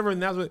made fun of her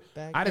and that was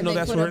I didn't know And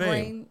that's they her put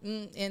name.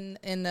 brain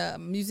in a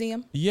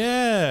museum.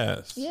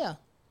 Yes. Yeah.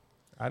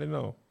 I didn't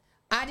know.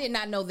 I did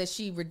not know that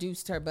she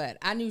reduced her butt.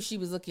 I knew she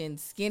was looking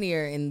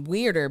skinnier and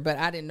weirder, but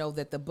I didn't know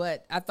that the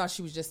butt, I thought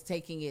she was just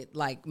taking it,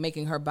 like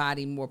making her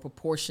body more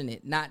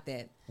proportionate, not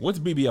that. What's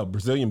BBL?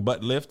 Brazilian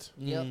butt lift?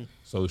 Yep.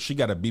 So she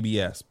got a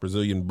BBS,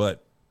 Brazilian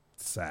butt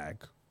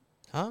sag.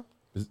 Huh?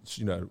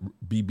 You know,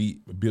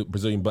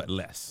 Brazilian butt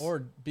less.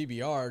 Or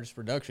BBR, just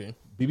reduction.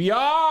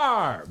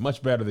 BBR!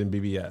 Much better than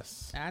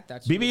BBS. I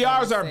thought you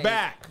BBRs were gonna are say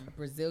back.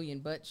 Brazilian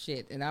butt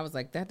shit. And I was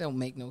like, that don't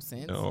make no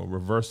sense. No,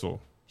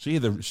 reversal. She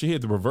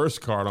hit the reverse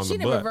card on She the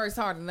didn't butt. reverse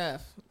hard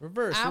enough.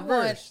 Reverse. I That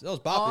was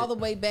want bop all it. the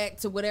way back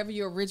to whatever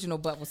your original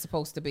butt was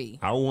supposed to be.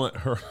 I want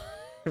her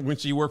when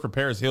she worked for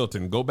Paris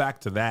Hilton. Go back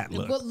to that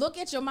look. But look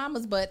at your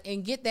mama's butt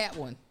and get that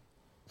one.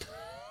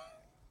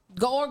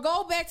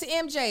 Go back to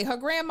MJ, her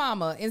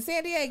grandmama in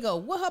San Diego.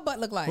 What her butt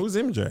look like? Who's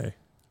MJ?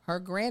 Her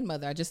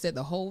grandmother. I just said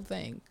the whole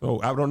thing. Oh,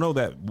 I don't know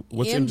that.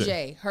 What's MJ?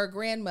 MJ, her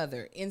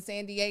grandmother in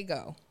San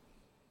Diego.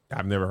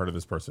 I've never heard of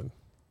this person.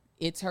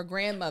 It's her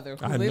grandmother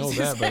who I know lives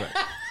that,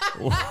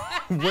 but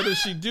what does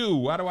she do?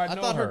 Why do I know I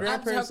thought her her?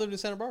 grandparents lived in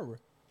Santa Barbara.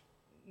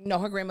 No,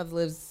 her grandmother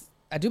lives,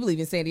 I do believe,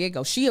 in San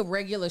Diego. She a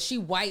regular, she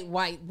white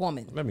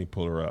woman. Let me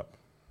pull her up.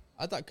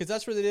 I thought, because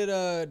that's where they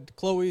did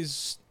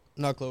Courtney's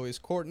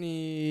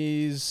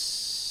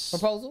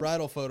Proposal?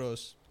 bridal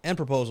photos and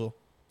proposal.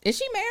 Is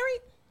she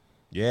married?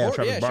 Yeah, Or-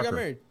 Travis yeah, Barker. she got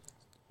married.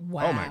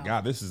 Wow. Oh my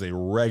God, this is a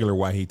regular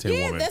Wahite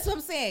Yeah, woman. that's what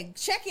I'm saying.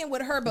 Check in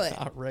with her butt.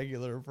 Not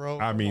regular, bro.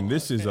 I mean,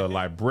 this is a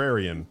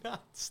librarian.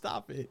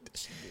 Stop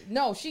it.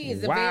 No, she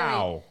is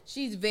Wow.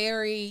 she's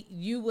very,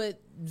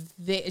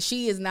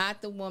 she is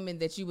not the woman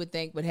that you would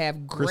think would have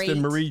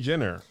Kristen Marie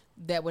Jenner.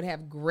 that would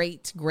have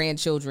great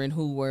grandchildren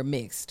who were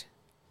mixed.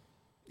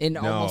 And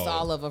almost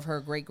all of her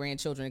great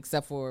grandchildren,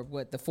 except for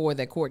the 4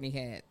 that Courtney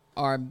had,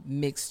 are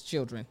mixed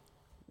children.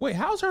 Wait,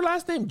 how's her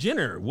last name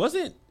Jenner?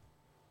 Wasn't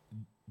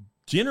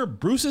Jenner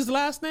Bruce's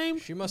last name?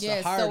 She must Yeah,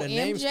 have hired so a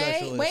name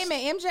specialist. wait a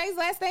minute, MJ's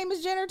last name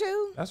is Jenner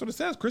too? That's what it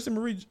says. Kristen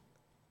Marie.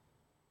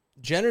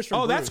 Jenner's from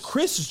Oh, Bruce. that's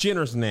Kris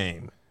Jenner's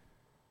name.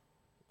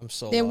 I'm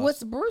so Then lost.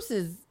 what's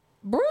Bruce's?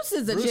 Bruce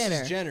is a Bruce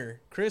Jenner. is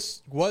Jenner.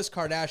 Chris was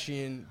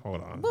Kardashian.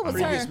 Hold on. What was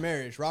Previous her?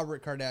 marriage.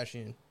 Robert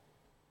Kardashian.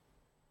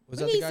 Was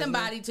We that the need guy's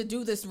somebody name? to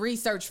do this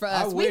research for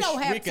I us. We wish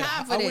don't have we could-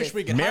 time for I this. wish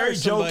we could Mary hire Jo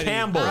somebody.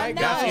 Campbell. I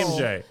That's know.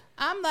 MJ.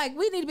 I'm like,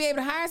 we need to be able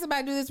to hire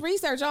somebody to do this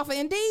research off of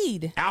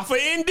Indeed. Alpha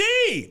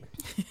Indeed.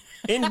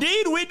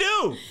 Indeed, we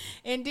do.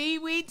 Indeed,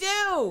 we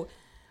do.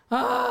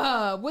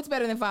 What's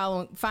better than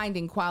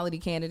finding quality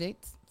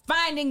candidates?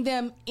 Finding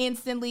them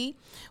instantly.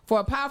 For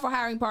a powerful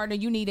hiring partner,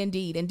 you need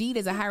Indeed. Indeed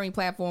is a hiring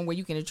platform where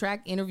you can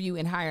attract, interview,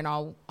 and hire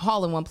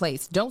all in one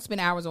place. Don't spend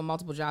hours on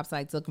multiple job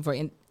sites looking for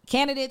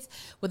candidates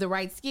with the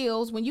right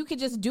skills when you can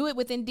just do it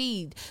with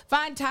Indeed.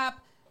 Find top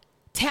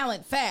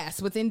talent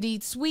fast with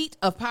Indeed's suite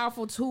of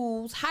powerful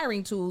tools,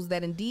 hiring tools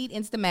that Indeed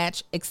Instant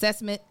Match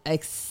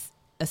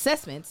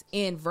assessments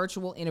and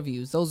virtual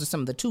interviews. Those are some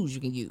of the tools you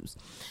can use.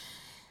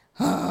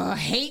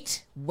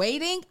 Hate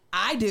waiting?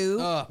 I do.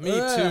 Me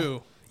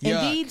too.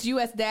 Yuck. Indeed's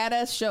U.S.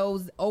 data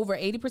shows over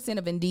 80%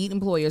 of Indeed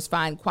employers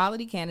find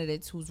quality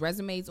candidates whose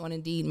resumes on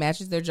Indeed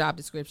matches their job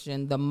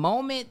description the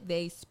moment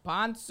they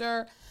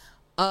sponsor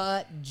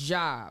a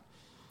job.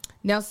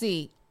 Now,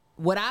 see,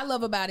 what I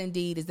love about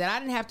Indeed is that I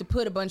didn't have to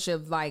put a bunch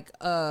of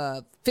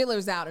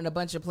fillers out in a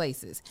bunch of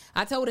places.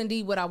 I told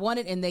Indeed what I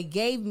wanted, and they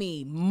gave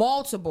me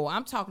multiple.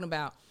 I'm talking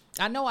about,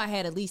 I know I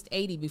had at least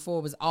 80 before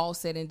it was all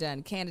said and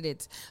done,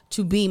 candidates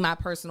to be my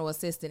personal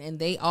assistant, and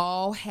they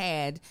all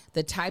had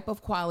the type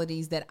of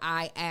qualities that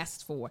I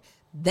asked for.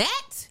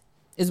 That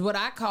is what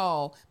I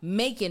call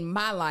making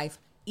my life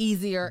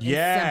easier and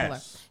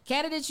Yes.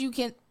 simpler.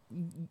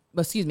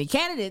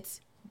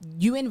 Candidates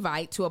you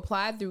invite to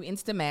apply through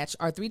Instamatch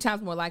are 3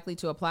 times more likely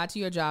to apply to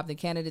your job than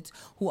candidates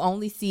who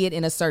only see it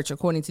in a search,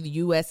 according to the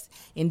U.S.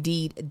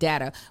 Indeed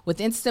data. With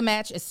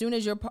Instamatch, as soon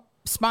as you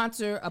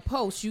sponsor a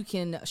post, you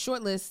can get a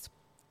short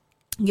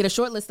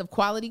list of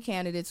quality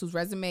candidates whose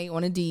resume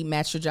on Indeed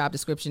match your job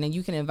description, and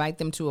you can invite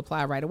them to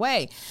apply right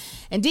away.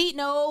 Indeed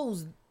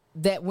knows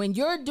that when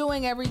you're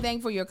doing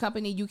everything for your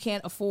company, you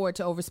can't afford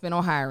to overspend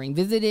on hiring.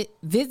 Visit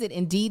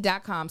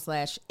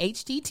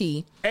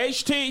Indeed.com/HTT.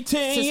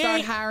 HTT. To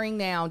start hiring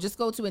now. Just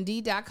go to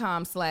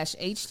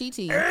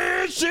Indeed.com/HTT.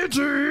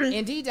 HTT.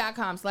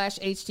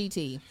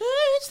 Indeed.com/HTT.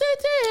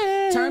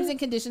 Terms and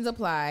conditions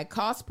apply.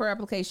 Cost per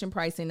application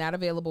pricing not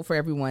available for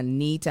everyone.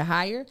 Need to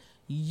hire?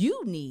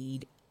 You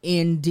need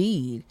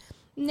Indeed.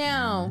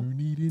 Now,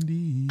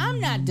 I'm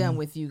not done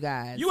with you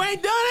guys. You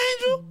ain't done,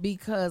 Angel?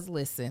 Because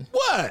listen.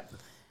 What?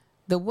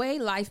 The way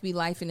life be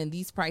lifing and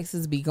these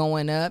prices be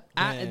going up,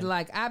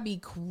 I be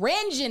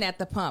cringing at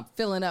the pump,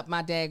 filling up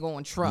my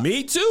daggone truck.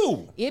 Me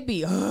too. It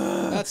be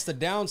That's the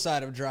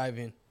downside of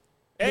driving.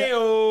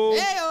 Ayo.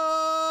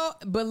 Ayo.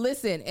 But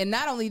listen, and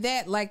not only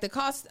that, like the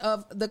cost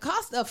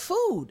of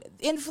food,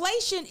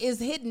 inflation is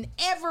hitting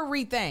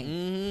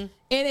everything,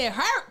 and it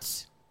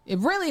hurts. It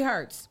really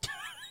hurts.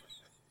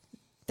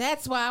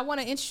 That's why I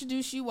want to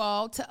introduce you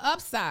all to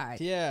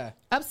Upside. Yeah.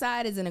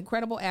 Upside is an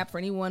incredible app for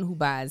anyone who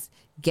buys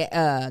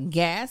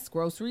gas,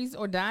 groceries,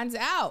 or dines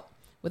out.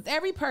 With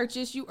every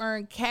purchase, you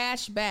earn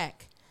cash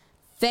back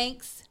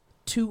thanks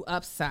to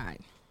Upside.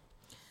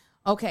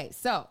 Okay,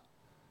 so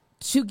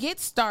to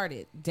get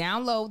started,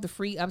 download the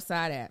free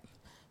Upside app.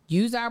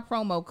 Use our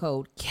promo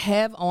code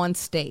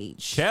KevOnStage.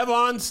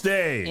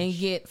 KevOnStage. And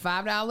get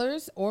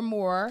 $5 or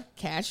more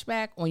cash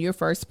back on your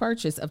first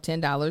purchase of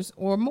 $10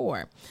 or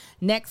more.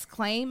 Next,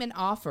 claim an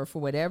offer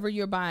for whatever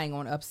you're buying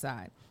on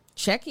Upside.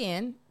 Check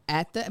in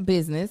at the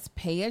business,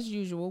 pay as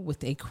usual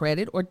with a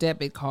credit or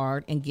debit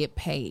card, and get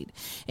paid.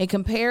 In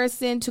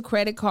comparison to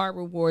credit card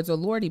rewards or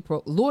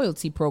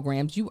loyalty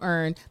programs, you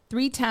earn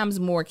 3 times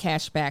more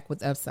cash back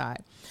with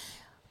Upside.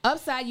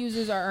 Upside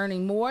users are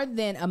earning more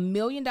than $1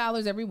 million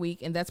every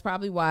week, and that's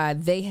probably why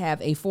they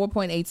have a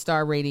 4.8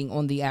 star rating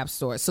on the App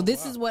Store. So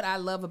this is what I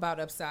love about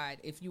Upside,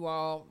 if you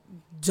all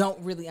don't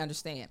really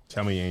understand.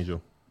 Tell me,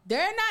 Angel.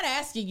 They're not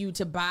asking you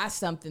to buy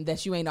something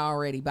that you ain't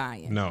already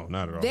buying. No,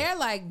 not at all. They're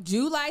like,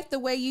 do life the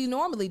way you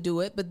normally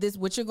do it, but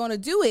what you're going to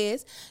do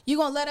is you're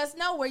going to let us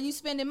know where you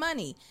spending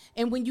money.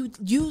 And when you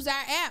use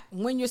our app,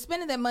 when you're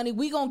spending that money,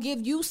 we going to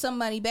give you some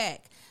money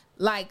back.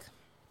 Like,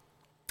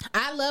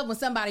 I love when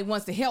somebody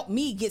wants to help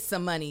me get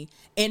some money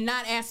and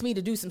not ask me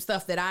to do some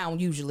stuff that I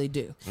don't usually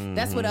do.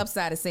 That's what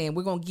Upside is saying.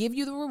 We're going to give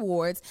you the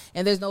rewards,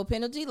 and there's no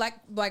penalty. Like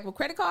with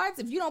credit cards,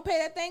 if you don't pay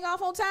that thing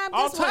off on time,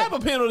 all type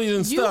of penalties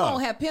and you stuff. You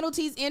don't have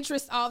penalties,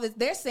 interest, all this.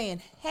 They're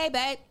saying, hey,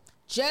 babe,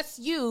 just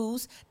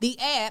use the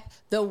app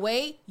the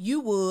way you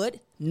would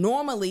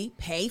normally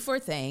pay for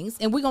things,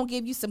 and we're going to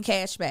give you some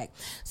cash back.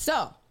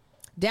 So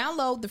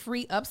download the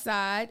free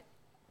Upside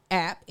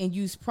app and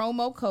use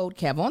promo code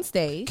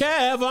KevOnStage.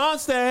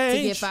 KevOnStage.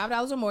 To get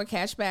 $5 or more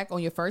cash back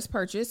on your first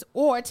purchase,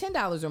 or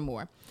 $10 or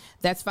more.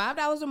 That's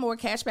 $5 or more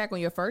cash back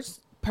on your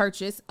first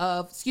purchase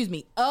of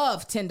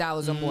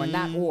 $10 or more,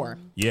 not or.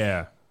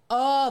 Yeah.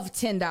 Of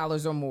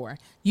 $10 or more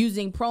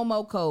using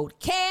promo code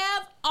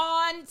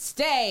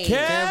KevOnStage.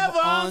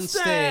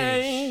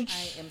 KevOnStage.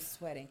 I am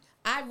sweating.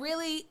 I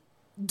really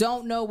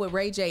don't know what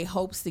Ray J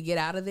hopes to get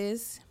out of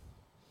this.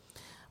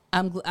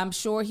 I'm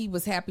sure he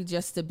was happy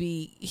just to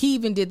be. He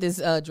even did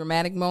this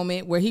dramatic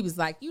moment where he was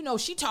like,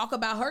 she talk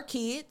about her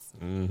kids.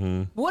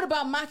 Mm-hmm. What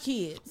about my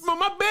kids?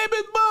 My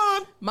baby's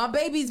born. My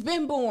baby's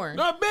been born.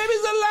 My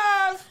baby's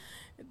alive.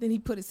 And then he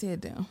put his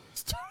head down.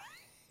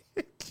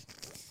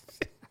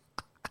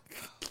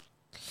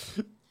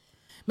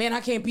 Man,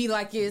 I can't be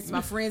like this. My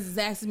friends is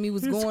asking me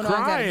what's going on.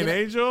 Crying,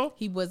 Angel.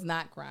 He was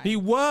not crying. He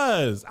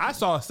was. I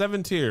saw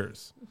 7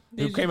 tears.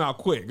 It came out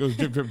quick. It was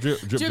drip, drip, drip,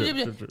 drip, drip,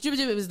 drip, drip.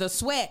 It was the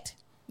sweat.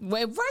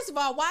 Well, first of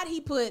all, why did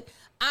he put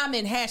I'm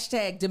in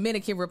 #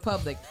 Dominican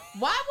Republic?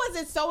 Why was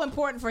it so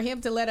important for him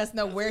to let us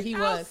know where he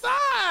was?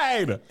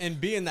 Outside. And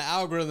be in the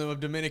algorithm of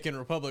Dominican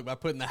Republic by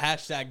putting the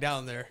hashtag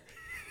down there.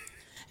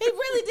 He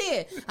really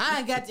did.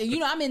 I got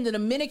to, I'm in the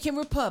Dominican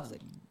Republic.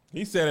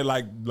 He said it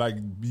like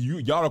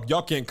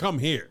y'all can't come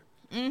here.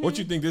 Mm-hmm. What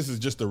you think, this is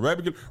just a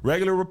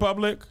regular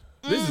republic?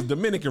 This is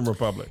Dominican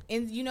Republic.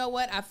 And you know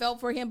what? I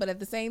felt for him, but at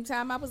the same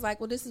time, I was like,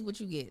 well, this is what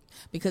you get.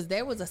 Because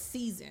there was a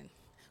season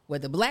where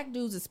the black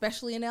dudes,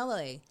 especially in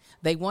LA,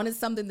 they wanted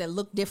something that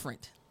looked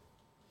different.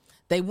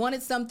 They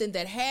wanted something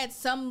that had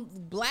some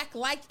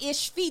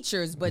black-like-ish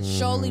features, but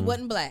surely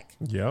wasn't black.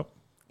 Yep.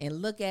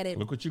 And look at it.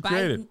 Look what you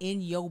created.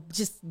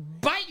 Just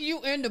bite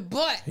you in the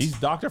butt. He's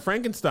Dr.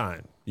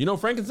 Frankenstein.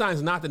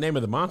 Frankenstein's not the name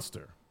of the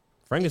monster.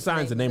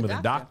 Frankenstein's the name of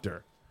the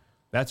doctor.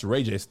 That's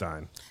Ray J.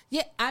 Stein.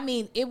 Yeah,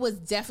 it was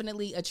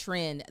definitely a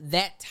trend.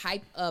 That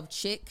type of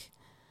chick,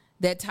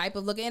 that type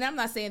of look. And I'm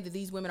not saying that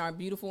these women aren't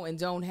beautiful and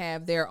don't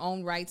have their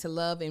own right to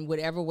love in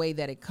whatever way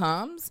that it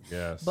comes.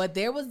 Yes. But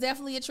there was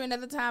definitely a trend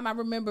at the time. I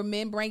remember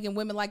men bringing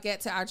women like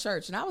that to our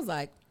church. And I was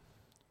like,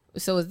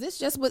 So is this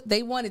just what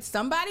they wanted?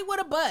 Somebody with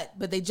a butt,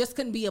 but they just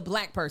couldn't be a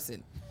black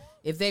person.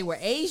 If they were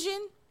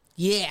Asian,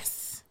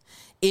 yes.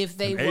 If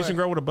they were Asian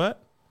girl with a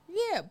butt?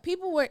 Yeah,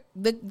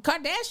 the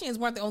Kardashians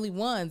weren't the only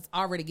ones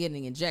already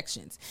getting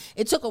injections.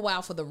 It took a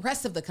while for the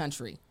rest of the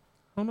country.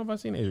 I don't know if I've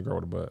seen an Asian girl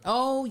with a butt.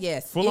 Oh,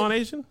 yes. Full on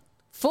Asian?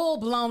 Full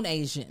blown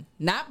Asian.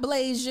 Not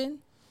Blasian.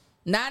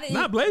 Not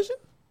Blasian?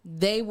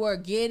 They were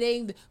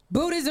getting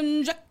booties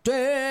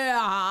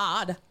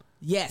injected.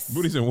 Yes.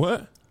 Booties in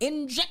what?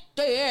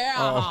 Injected.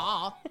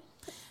 Oh.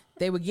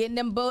 They were getting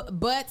them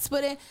butts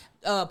put in,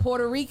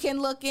 Puerto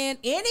Rican looking,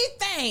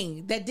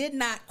 anything that did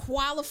not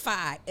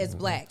qualify as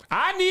black.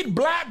 I need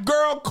black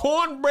girl,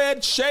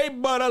 cornbread, shea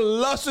butter,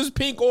 Lustrous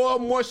pink oil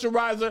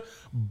moisturizer,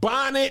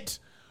 bonnet.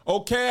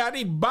 Okay, I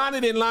need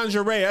bonnet and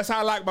lingerie. That's how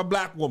I like my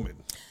black woman.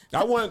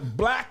 I want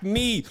black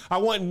knees. I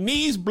want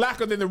knees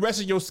blacker than the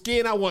rest of your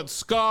skin. I want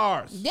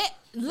scars. Yeah,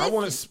 listen, I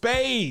want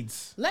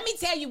spades. Let me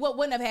tell you what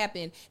wouldn't have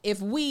happened if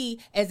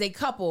we, as a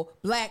couple,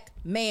 black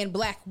man,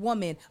 black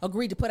woman,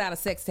 agreed to put out a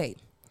sex tape.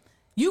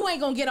 You ain't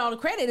gonna get all the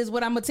credit, is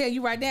what I'm gonna tell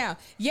you right now.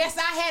 Yes,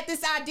 I had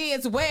this idea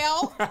as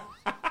well.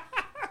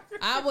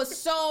 I was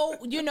so,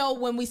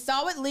 when we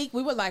saw it leak,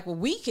 we were like, well,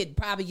 we could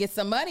probably get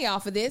some money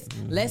off of this.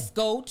 Mm-hmm. Let's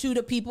go to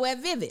the people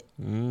at Vivid.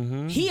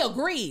 Mm-hmm. He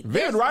agreed.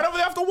 Vivid right over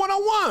there after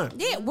 101.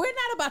 Yeah, we're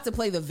not about to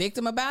play the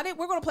victim about it.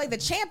 We're going to play the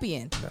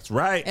champion. That's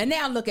right. And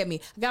now look at me.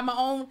 I got my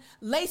own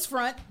lace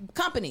front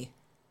company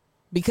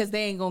because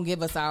they ain't going to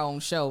give us our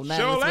own show.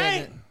 Sure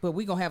ain't. But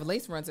we're going to have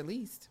lace fronts at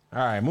least.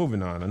 All right,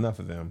 moving on. Enough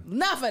of them.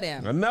 Enough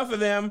of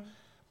them.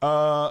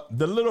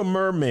 The Little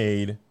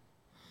Mermaid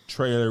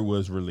trailer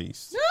was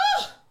released.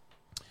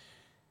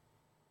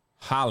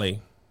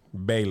 Halle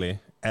Bailey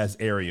as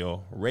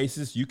Ariel.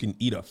 Racist, you can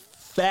eat a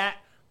fat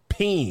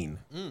peen.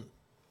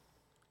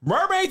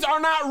 Mermaids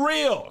are not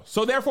real,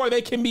 so therefore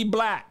they can be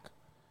black.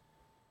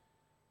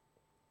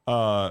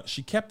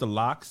 She kept the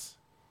locks.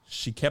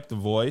 She kept the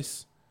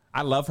voice.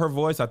 I love her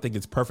voice. I think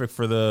it's perfect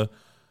for the...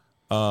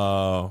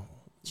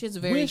 She has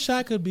a very... Wish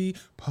I could be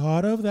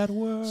part of that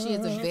world. She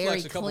has a very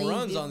a couple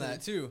runs on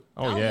that, too.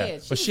 Oh yeah.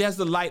 But she has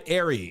the light,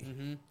 airy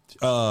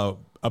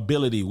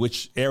ability,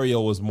 which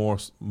Ariel was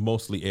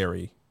mostly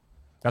airy.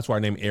 That's why I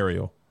named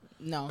Ariel.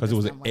 No, because it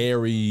was an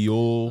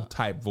Ariel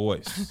type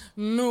voice.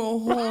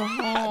 No,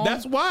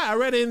 that's why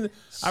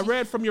I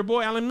read from your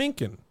boy Alan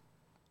Menken.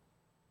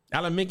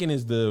 Alan Menken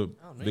is the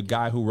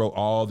guy who wrote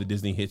all the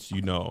Disney hits.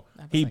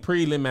 He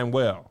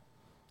pre-Lin-Manuel.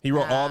 He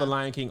wrote all the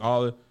Lion King.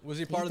 Was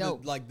he part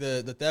of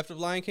the theft of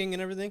Lion King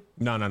and everything?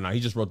 No. He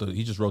just wrote the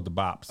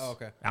bops. Oh,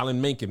 okay. Alan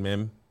Menken,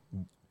 man,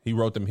 he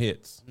wrote them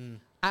hits.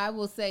 I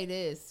will say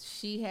this: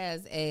 she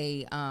has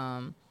a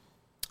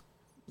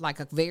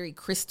very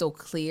crystal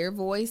clear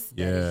voice.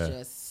 Yeah, that is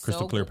just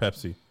crystal clear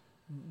Pepsi.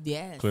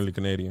 Yes, clearly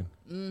Canadian.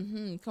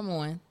 Come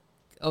on.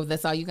 Oh,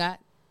 that's all you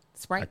got?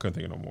 Sprite? I couldn't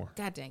think of no more.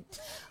 God dang.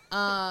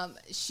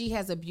 She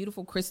has a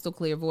beautiful crystal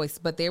clear voice.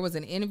 But there was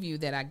an interview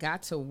that I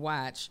got to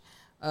watch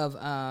of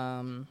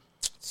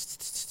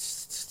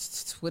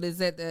what is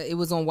it? It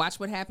was on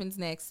Watch What Happens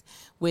Next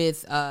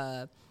with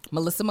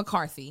Melissa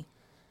McCarthy.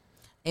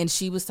 And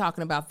she was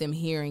talking about them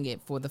hearing it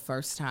for the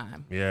first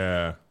time.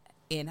 Yeah.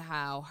 And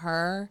how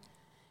her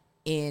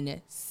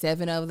and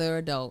 7 other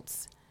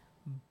adults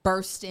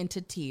burst into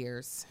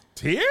tears.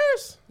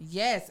 Tears?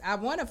 Yes. I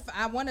want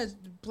to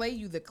play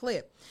you the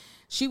clip.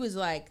 She was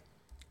like,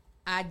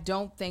 I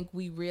don't think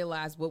we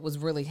realized what was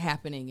really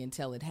happening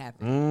until it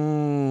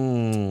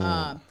happened.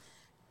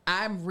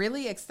 I'm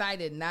really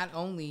excited not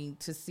only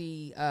to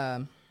see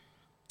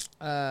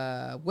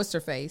what's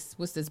her face?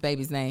 What's this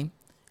baby's name?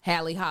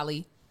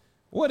 Holly.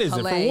 What is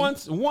Halle. it?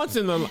 For once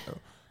in the...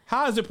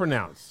 How is it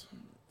pronounced?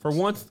 For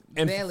once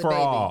and Bailey for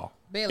baby. all.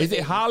 Bailey Is it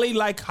baby. Holly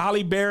like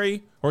Holly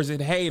Berry or is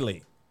it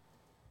Haley?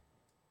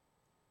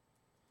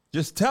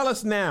 Just tell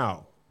us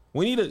now.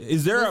 We need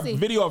is there Let's a see.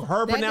 video of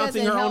her That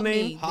pronouncing doesn't her own help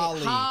name? me. Holly.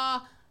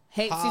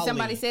 See, Holly.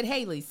 somebody said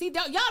Haley. See,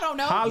 y'all don't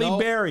know. Holly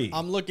Berry.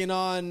 I'm looking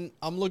on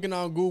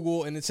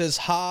Google and it says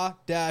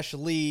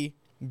Ha-Lee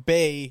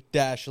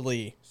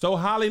Bay-Lee. So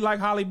Holly like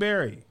Holly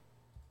Berry.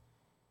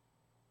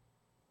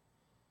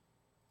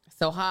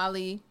 So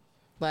Holly,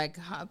 like,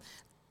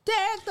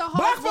 there's the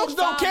Black folks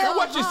don't care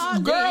what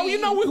you... Girl, you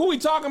know who we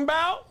talking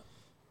about?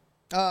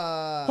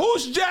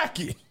 Who's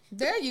Jackie?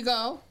 There you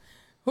go.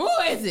 Who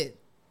is it?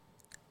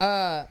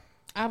 I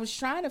was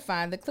trying to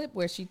find the clip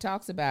where she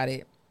talks about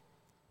it.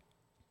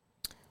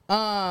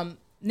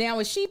 Now,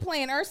 is she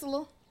playing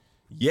Ursula?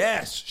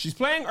 Yes, she's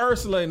playing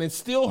Ursula, and it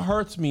still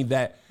hurts me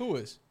that... Who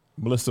is?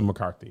 Melissa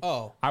McCarthy.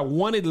 Oh. I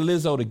wanted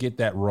Lizzo to get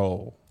that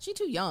role. She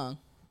too young.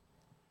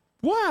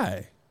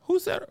 Why? Who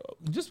said...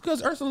 Just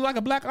because Ursula's like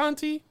a black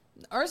auntie?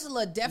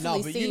 Ursula definitely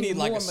No, but seemed you need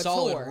more like a mature.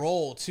 solid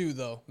role too,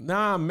 though.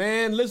 Nah,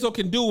 man. Lizzo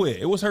can do it.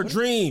 It was her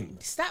dream.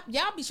 Stop.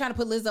 Y'all be trying to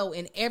put Lizzo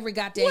in every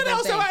goddamn What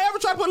else thing. have I ever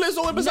tried to put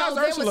Lizzo in besides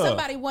there Ursula? was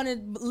somebody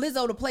wanted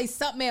Lizzo to play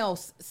something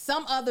else,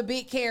 some other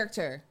big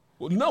character.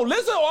 No,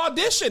 Lizzo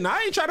auditioned.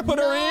 I ain't trying to put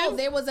her in.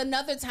 There was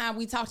another time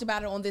we talked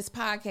about it on this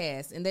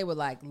podcast, and they were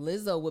like,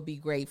 Lizzo would be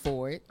great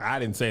for it. I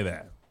didn't say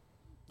that.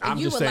 I'm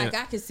you just were saying. like,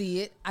 I could see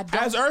it. I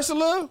don't. As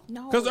Ursula?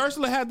 No. Because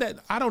Ursula had that.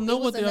 I don't know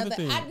It what was the other another-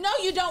 thing. I know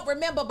you don't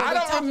remember, but I we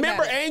don't talked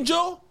remember about it.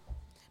 Angel.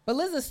 But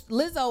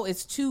Lizzo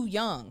is too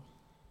young.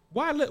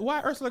 Why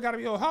Ursula got to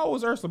be old? How old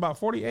was Ursula? About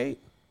 48?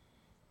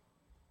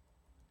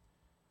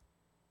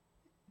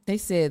 They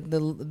said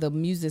the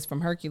muses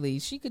from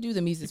Hercules. She could do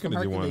the muses from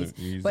could've done one Hercules,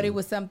 easy. but it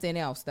was something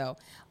else though.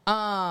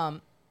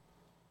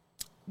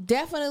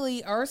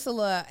 Definitely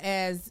Ursula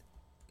as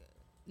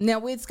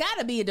now. It's got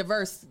to be a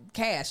diverse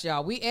cast,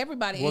 y'all.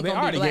 Everybody Well, ain't they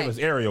gonna already be black. gave us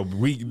Ariel.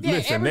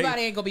 Listen,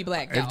 everybody ain't gonna be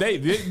black. If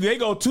Though. they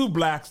go two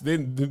blacks,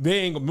 then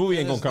movie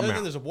ain't gonna come Then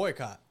out. there's a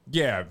boycott.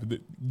 Yeah,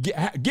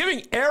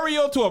 giving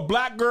Ariel to a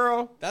black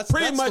girl That's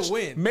pretty the much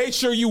win. made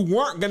sure you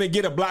weren't gonna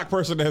get a black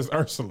person as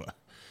Ursula.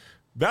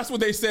 That's what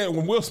they said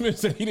when Will Smith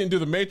said he didn't do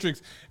the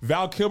Matrix.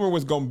 Val Kilmer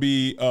was gonna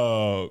be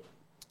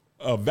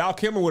Val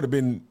Kilmer would have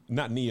been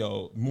not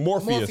Neo,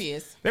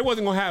 Morpheus. They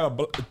wasn't gonna have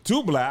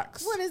two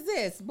blacks. What is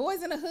this?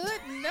 Boys in the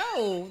Hood?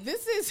 No,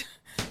 this is.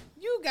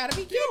 You gotta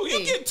be kidding You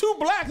me. get two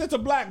blacks. It's a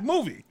black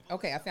movie.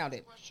 Okay, I found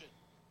it.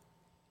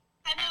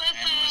 Hi,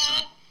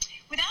 Melissa.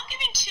 Without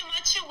giving too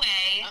much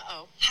away,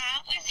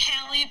 how is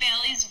Halle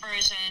Bailey's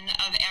version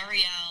of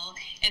Ariel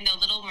in The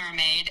Little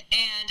Mermaid?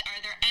 And are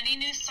there any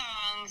new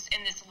songs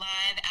in this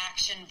live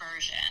action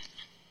version?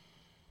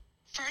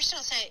 First,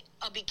 I'll say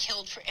I'll be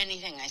killed for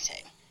anything I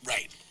say.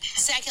 Right.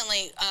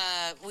 Secondly,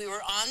 we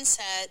were on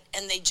set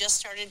and they just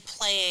started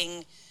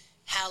playing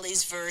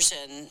Halle's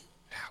version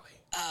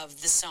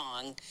of the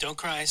song. Don't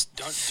cry.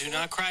 Do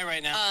not cry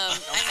right now.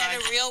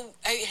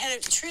 I had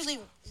a truly,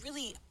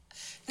 really,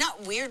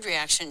 not weird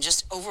reaction,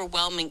 just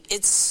overwhelming.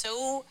 It's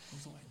so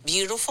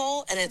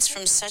beautiful, and it's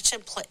from such a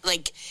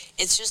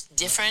it's just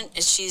different.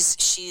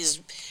 She's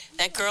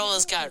that girl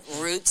has got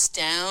roots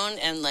down,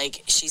 and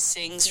like she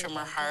sings from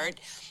her heart.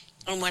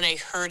 And when I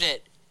heard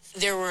it,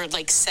 there were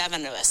like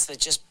 7 of us that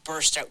just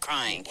burst out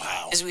crying.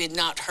 Wow. Because we had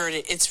not heard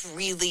it. It's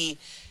really,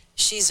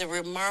 she's a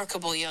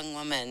remarkable young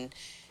woman.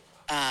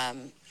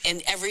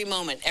 In every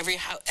moment,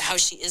 how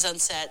she is on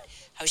set,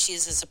 how she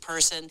is as a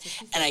person,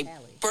 and I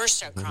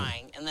burst out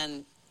crying. And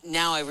then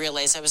now I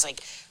realize I was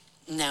like,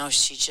 now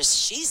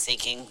she's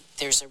thinking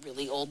there's a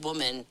really old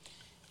woman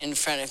in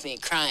front of me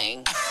crying,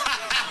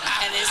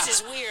 and this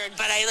is weird.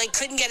 But I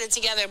couldn't get it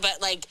together. But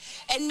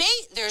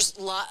there's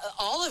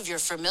all of your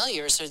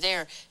familiars are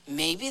there.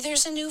 Maybe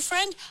there's a new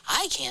friend.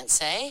 I can't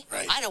say.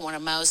 Right. I don't want a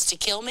mouse to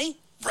kill me.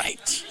 Right.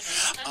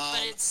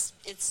 But it's.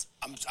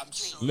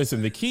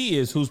 Listen, the key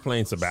is who's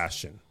playing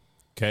Sebastian.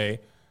 Okay,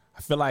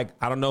 I feel like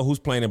I don't know who's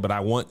playing it, but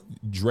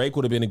Drake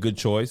would have been a good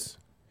choice.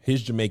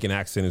 His Jamaican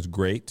accent is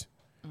great.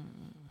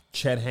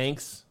 Chet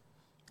Hanks.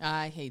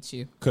 I hate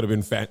you. Could have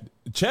been fat.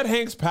 Chet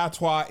Hanks'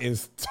 patois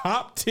is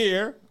top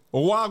tier.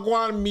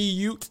 Wagwan me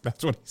ute.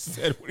 That's what he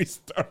said when he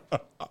started.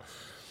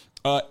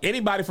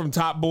 Anybody from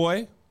Top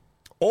Boy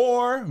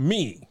or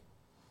me.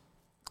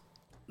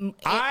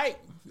 I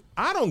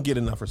don't get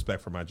enough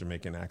respect for my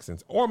Jamaican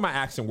accents or my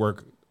accent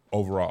work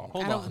overall.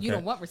 You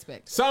don't want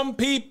respect. Some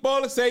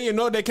people say,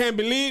 they can't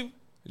believe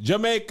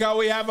Jamaica,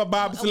 we have a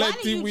bobsled Why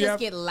do team. you We just have.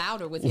 get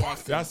louder with your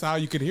accent? That's how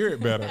you could hear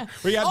it better.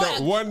 We had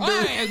that one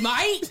dude. Hey,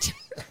 mate.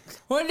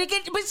 Want to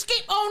get the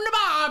biscuit on the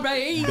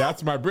Barbie?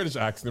 That's my British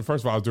accent.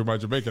 First of all, I was doing my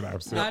Jamaican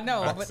accent. I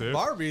know, That's but it.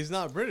 Barbie's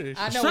not British.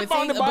 I know. Shrimp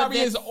on the Barbie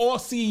is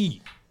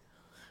Aussie.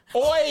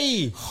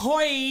 Oi.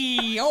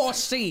 Hoi, oh,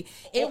 see.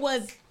 It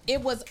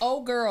was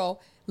old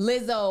girl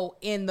Lizzo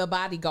in The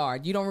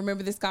Bodyguard. You don't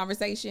remember this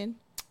conversation?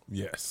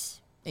 Yes.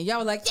 And y'all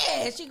were like,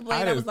 yeah, she can play.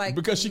 And I was like,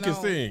 because she no. can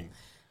sing.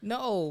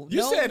 No.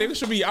 You said it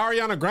should be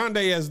Ariana Grande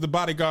as the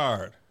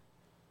bodyguard.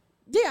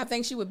 Yeah, I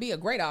think she would be a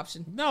great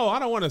option. No, I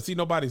don't want to see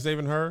nobody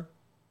saving her.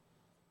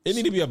 It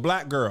need to be a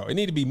black girl. It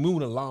need to be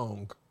Moon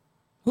Along.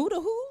 Who the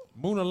who?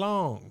 Moon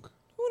Along.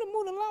 Who the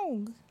moon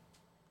along?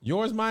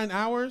 Yours, mine,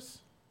 ours.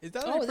 Is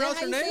that Oh, how you is that pronounce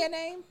how her you say name? her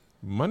name?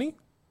 Money?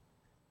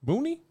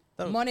 Mooney?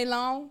 Money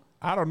Long?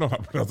 I don't know how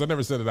to pronounce. I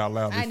never said it out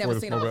loud I ain't before never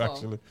this seen her moment, before.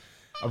 actually.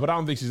 But I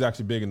don't think she's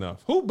actually big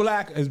enough. Who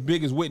black as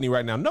big as Whitney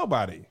right now?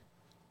 Nobody.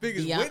 Big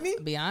as Whitney?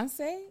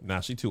 Beyonce? Nah,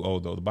 she too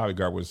old though. The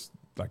bodyguard was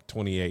like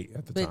 28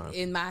 at the But time.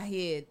 in my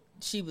head,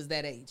 she was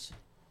that age.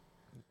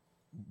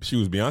 She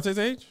was Beyonce's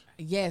age?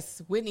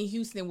 Yes, Whitney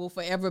Houston will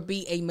forever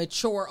be a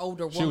mature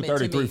older woman. She was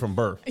 33 to me. from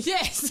birth.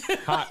 Yes.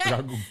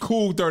 Hot,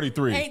 cool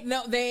 33.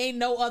 There ain't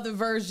no other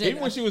version.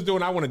 Even when she was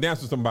doing I Want to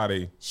Dance with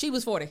Somebody, She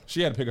was 40.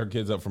 she had to pick her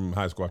kids up from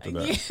high school after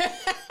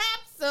that.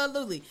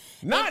 Absolutely.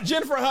 Not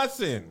Jennifer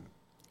Hudson.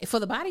 For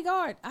The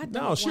Bodyguard, I don't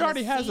No, she wanna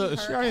already has see a- her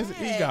she already has an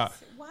ass. EGOT.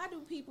 Why do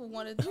people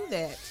want to do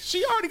that?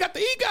 She already got the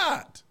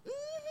EGOT.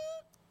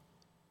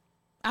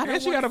 I don't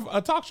And she wanna- got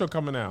a talk show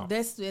coming out.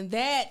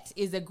 that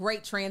is a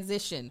great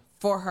transition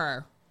for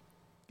her.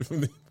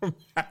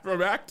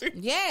 from acting?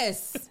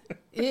 Yes.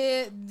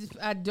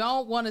 I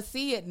don't want to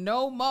see it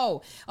no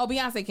more. Oh,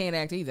 Beyonce can't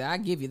act either. I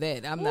give you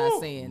that. I'm not Ooh,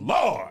 saying.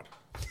 Lord.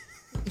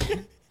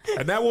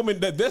 And that woman,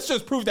 this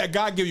just proves that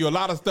God give you a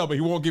lot of stuff, but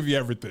he won't give you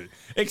everything.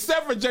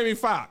 Except for Jamie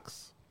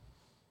Foxx.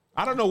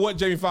 I don't know what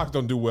Jamie Foxx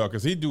don't do well,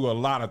 because he do a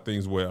lot of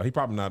things well. He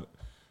probably not.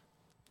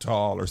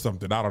 tall or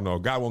something. I don't know.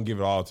 God won't give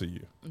it all to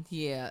you.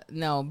 Yeah,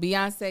 no,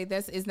 Beyonce,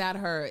 it's not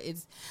her.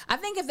 I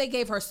think if they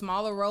gave her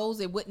smaller roles,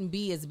 it wouldn't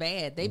be as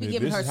bad. They be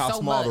giving this her is how so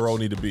small much. the role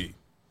need to be.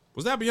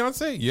 Was that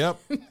Beyonce? Yep.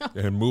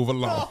 And move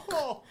along.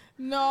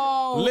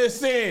 No.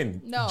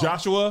 Listen, No.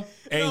 Joshua,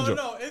 Angel.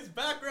 No, it's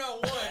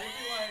background one. It'd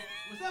be like,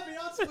 was that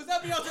Beyonce? Was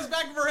that Beyonce's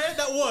back of her head?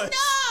 That was.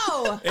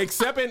 No.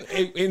 Except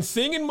in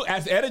singing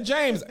as Etta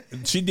James,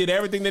 she did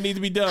everything that needed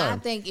to be I done.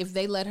 think if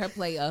they let her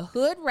play a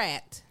hood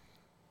rat,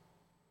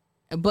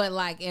 but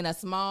like in a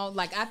small,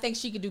 like I think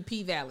she could do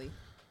P Valley.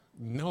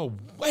 No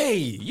way.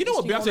 You know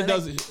what She Beyonce wanna-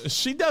 does?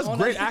 She does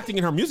wanna- great acting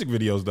in her music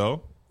videos,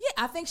 though, Yeah,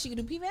 I think she could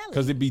do P Valley.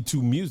 because it'd be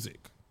too music.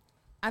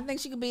 I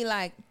think she could be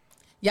like,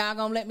 y'all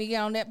gonna let me get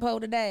on that pole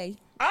today,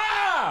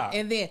 Ah!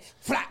 and then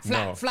flop,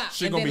 flop, No, flop,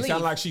 she and gonna then be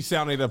sounding leave. like she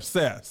sounded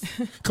obsessed.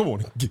 Come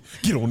on,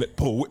 get on that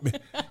pole with me.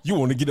 You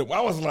want to get up?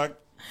 I was like,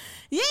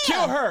 Yeah,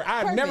 kill her.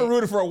 I've perfect. never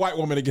rooted for a white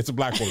woman against a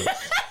black woman.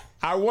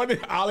 I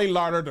wanted Ollie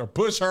Larder to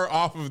push her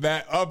off of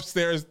that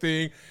upstairs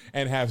thing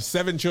and have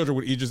 7 children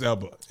with Idris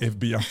Elba if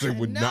Beyonce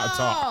would not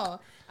talk. No,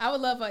 I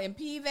would love her in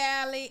P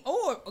Valley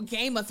or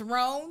Game of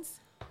Thrones.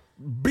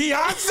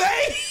 Beyonce?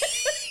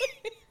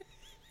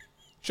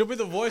 She'll be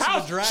the voice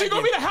of the dragon. She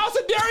gonna be the House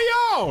of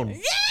Darion.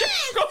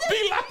 Yes, She gonna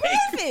be like,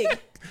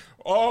 perfect.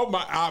 oh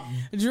my,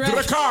 Dragon.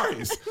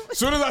 Dracarys. As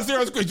soon as I see her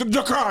on screen,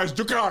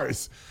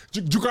 Dracarys.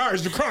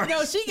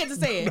 No, she gets to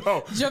say it.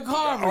 No.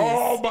 Jacari.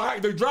 Oh my,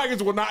 the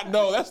dragons will not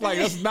know. That's not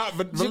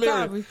Valyrian.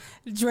 Jacari.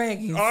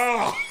 Dragons.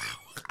 Oh,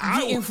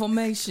 Get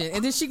information.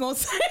 And then she gonna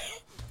say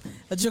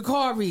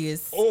Jacari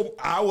is. oh,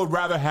 I would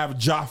rather have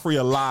Joffrey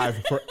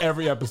alive for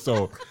every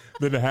episode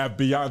than to have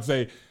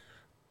Beyonce.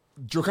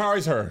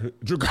 Dracarys her.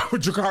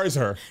 Dracarys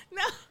her.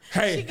 No.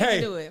 Hey, she can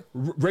hey, do it.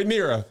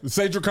 Rhaenyra,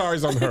 say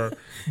Dracarys on her.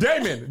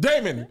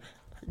 Damon,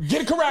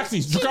 get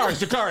Caraxes.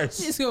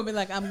 Dracarys. She's gonna be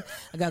like, I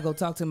gotta go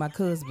talk to my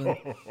husband.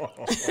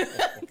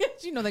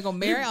 You know they gonna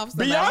marry off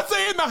somebody.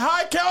 Beyonce in the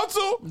High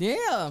Council?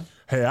 Yeah.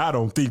 Hey, I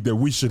don't think that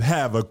we should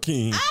have a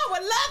king. I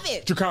would love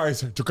it.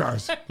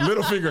 Dracarys.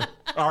 Littlefinger.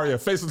 Arya,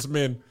 faceless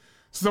men.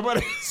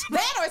 Somebody.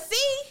 That or C.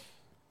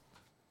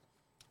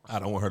 I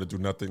don't want her to do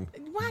nothing.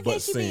 Why but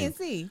can't she be sing. in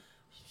C?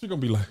 She gonna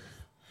be like,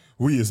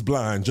 we is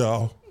blind,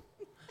 y'all.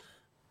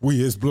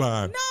 We is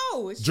blind.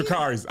 No. She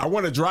Dracarys. I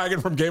want a dragon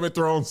from Game of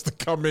Thrones to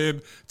come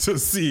in to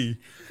see.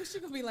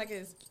 gonna be like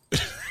this.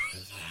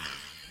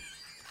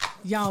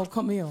 Y'all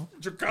come here.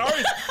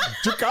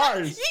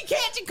 Dracarys. You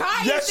can't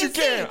Jacari. Yes, you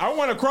can. I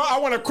want a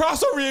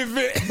crossover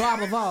event.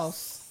 Barbara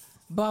Voss.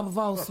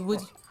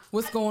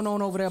 What's going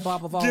on over there,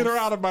 Barbara Voss? Get her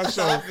out of my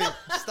show.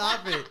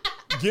 Stop it.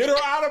 Get her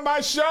out of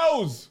my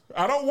shows.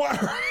 I don't want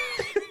her.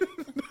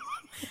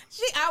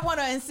 I want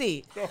her in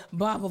C.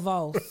 Barbara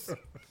Voss.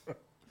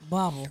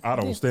 Barbara. I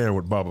don't stand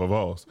with Baba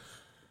Voss.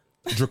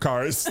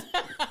 Dracarys.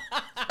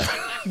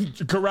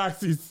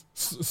 Caraxes.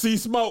 See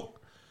smoke.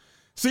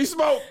 See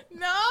smoke.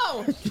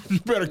 No. You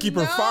better keep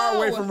her far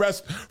away from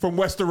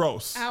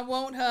Westeros. I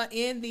want her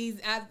in these.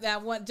 I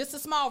want just a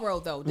small role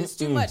though. There's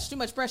too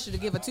much pressure to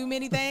give her too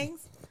many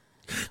things.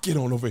 Get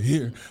on over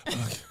here.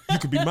 You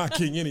could be my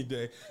king any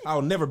day.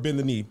 I'll never bend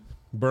the knee.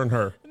 Burn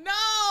her.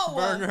 No.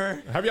 Burn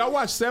her. Have y'all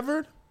watched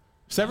Severed?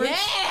 Severance?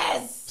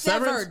 Yes.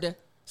 Severance?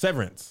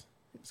 Severance.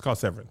 It's called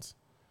Severance.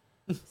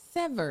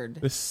 Severed.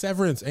 The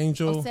Severance,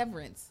 Angel. Oh,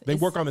 Severance. They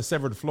work on the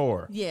severed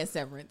floor. Yeah,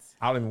 Severance.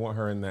 I don't even want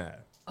her in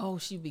that. Oh,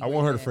 she'd be. I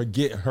want her to great.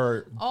 forget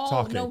her Oh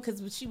talking. no,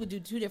 because she would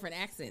do 2 different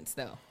accents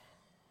though.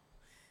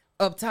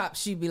 Up top,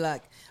 she'd be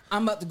like,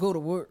 "I'm about to go to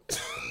work.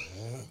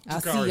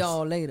 I'll see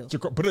y'all later."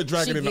 Put a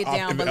dragon She'd in the, get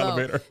down in the below.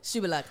 elevator.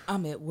 She'd be like,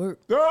 "I'm at work.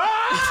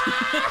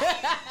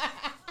 Ah!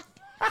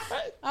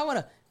 I want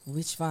a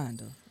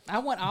witchfinder. I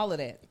want all of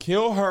that."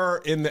 Kill her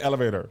in the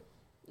elevator.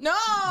 No,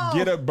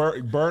 Get a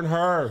burn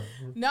her.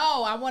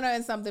 no, I want her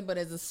in something, but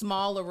as a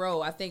smaller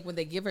role. I think when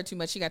they give her too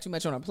much, she got too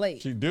much on her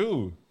plate. She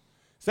do.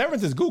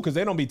 Severance is good because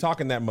they don't be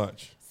talking that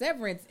much.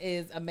 Severance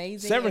is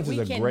amazing. Severance and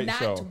is a great We show.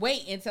 cannot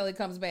wait until it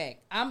comes back.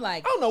 I'm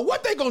like, I don't know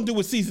what they gonna do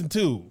with season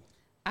 2.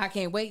 I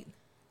can't wait.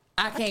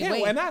 I can't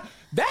wait. And that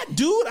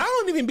dude, I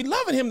don't even be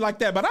loving him like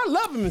that, but I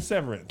love him in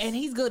Severance. And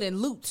he's good in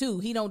Loot too.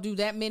 He don't do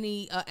that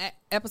many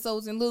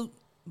episodes in Loot,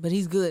 but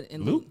he's good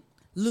in Loot.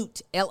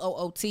 Loot,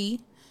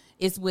 Loot.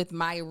 It's with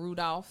Maya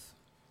Rudolph.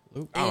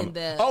 And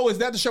is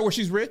that the show where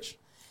she's rich?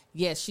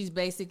 yes, she's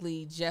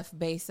basically Jeff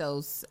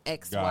Bezos'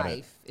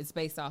 ex-wife. It's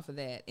based off of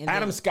that. And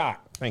Adam then,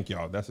 Scott. Thank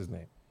y'all. That's his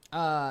name.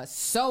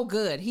 so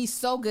good. He's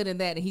so good in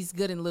that, and he's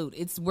good in Loot.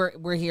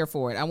 We're here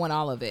for it. I want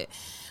all of it.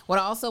 What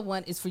I also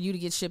want is for you to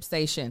get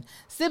ShipStation.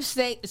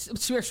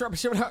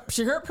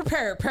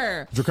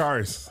 Prepare.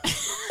 Dracarys.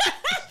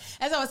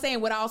 As I was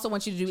saying, what I also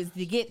want you to do is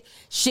to get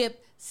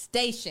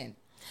ShipStation.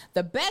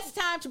 The best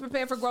time to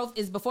prepare for growth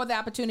is before the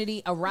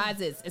opportunity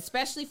arises,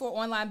 especially for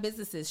online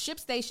businesses.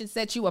 ShipStation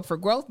sets you up for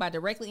growth by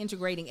directly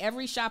integrating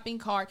every shopping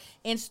cart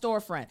and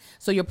storefront.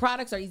 So your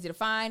products are easy to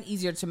find,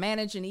 easier to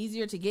manage, and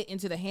easier to get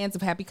into the hands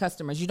of happy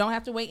customers. You don't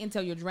have to wait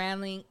until you're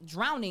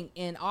drowning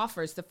in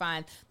offers to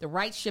find the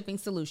right shipping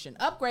solution.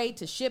 Upgrade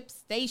to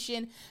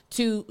ShipStation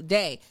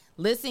today.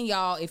 Listen,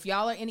 y'all, if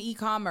y'all are in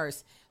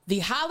e-commerce, The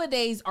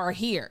holidays are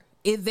here.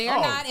 They're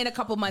not in a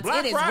couple months.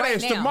 Black it is Friday right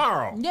is now.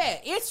 tomorrow. Yeah,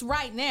 it's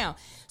right now.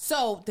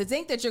 So to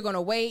think that you're going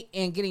to wait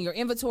and getting your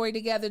inventory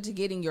together, to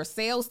getting your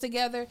sales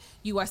together,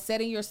 you are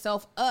setting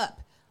yourself up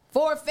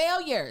for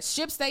failure.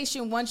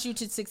 ShipStation wants you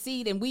to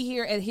succeed, and we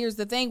here at Here's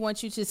the Thing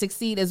want you to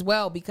succeed as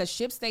well, because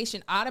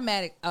ShipStation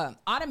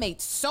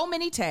automates so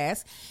many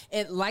tasks.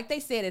 Like they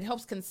said, it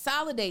helps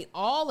consolidate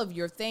all of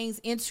your things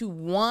into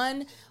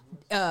one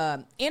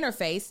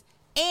interface.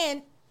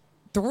 And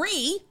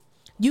 3,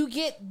 you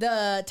get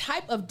the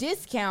type of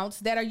discounts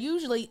that are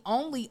usually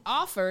only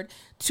offered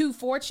to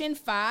Fortune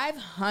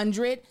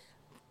 500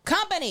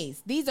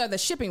 companies. These are the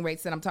shipping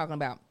rates that I'm talking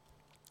about.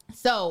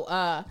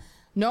 So,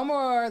 no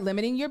more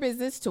limiting your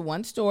business to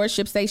one store.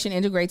 ShipStation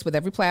integrates with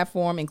every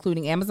platform,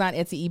 including Amazon,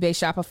 Etsy, eBay,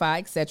 Shopify,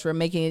 etc.,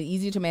 making it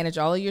easy to manage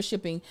all of your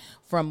shipping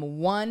from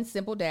one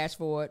simple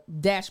dashboard.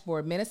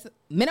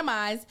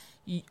 Maximize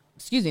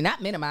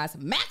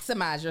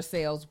your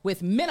sales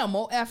with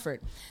minimal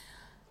effort.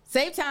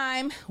 Save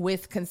time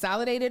with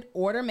consolidated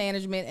order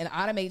management and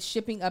automate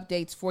shipping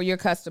updates for your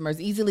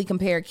customers. Easily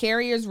compare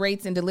carriers,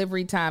 rates, and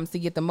delivery times to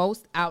get the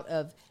most out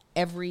of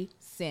every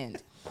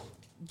send.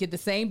 Get the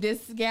same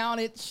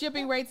discounted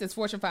shipping rates as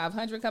Fortune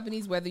 500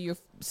 companies, whether you're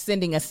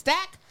sending a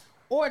stack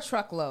or a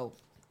truck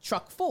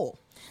full.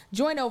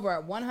 Join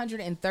over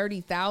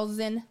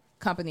 130,000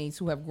 companies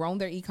who have grown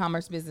their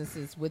e-commerce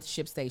businesses with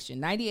ShipStation.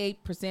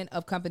 98%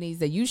 of companies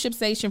that use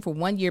ShipStation for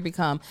 1 year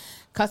become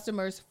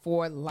customers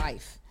for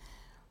life.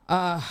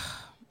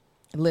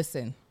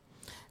 Listen,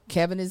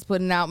 Kevin is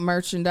putting out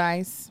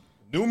merchandise.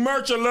 New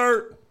merch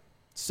alert.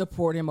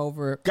 Support him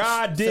over.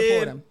 God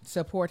did.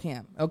 Support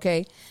him.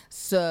 Okay.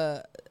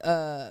 So,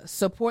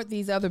 support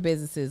these other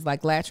businesses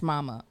like Latch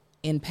Mama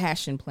and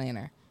Passion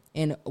Planner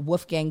and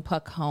Wolfgang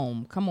Puck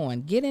Home. Come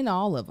on, get in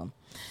all of them.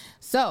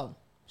 So,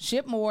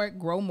 ship more,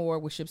 grow more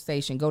with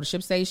ShipStation. Go to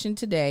ShipStation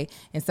today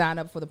and sign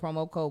up for the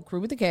promo code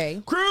Crew with a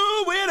K.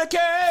 Crew with a K.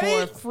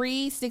 For a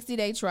free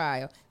 60-day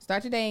trial.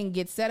 Start today and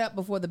get set up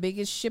before the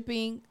biggest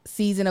shipping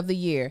season of the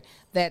year.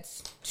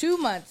 That's 2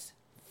 months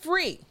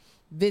free.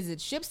 Visit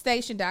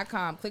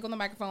ShipStation.com. Click on the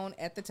microphone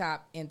at the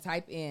top and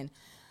type in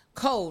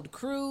code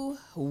Crew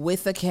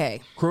with a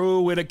K.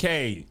 Crew with a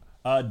K.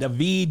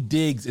 Daveed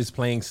Diggs is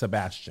playing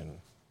Sebastian.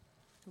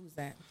 Who's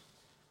that?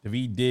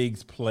 Daveed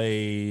Diggs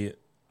played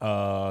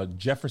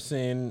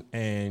Jefferson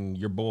and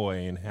your boy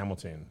in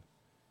Hamilton.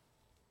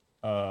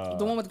 The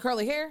one with the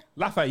curly hair?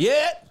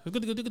 Lafayette.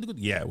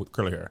 Yeah, with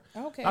curly hair.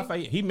 Okay.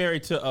 Lafayette. He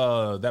married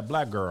to that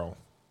black girl.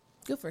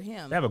 Good for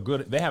him. They have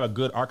a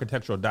good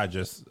Architectural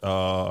Digest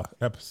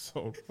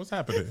episode. What's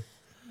happening?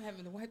 I'm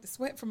having to wipe the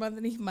sweat from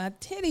underneath my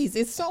titties.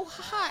 It's so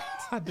hot.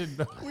 I didn't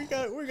know. We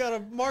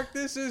gotta mark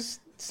this as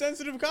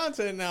sensitive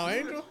content now,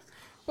 Angel.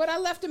 But I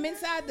left them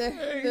inside the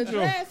Angel.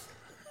 dress.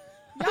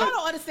 Y'all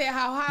don't understand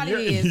how hot it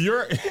is.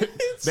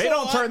 They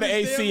don't turn the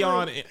AC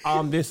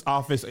on this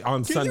office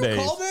on Can Sundays.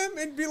 you call them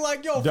and be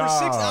like, yo, for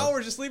Dog. 6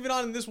 hours, just leave it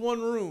on in this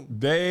one room?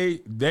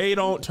 They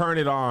don't turn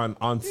it on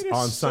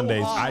so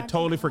Sundays. hot. I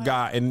totally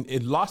forgot.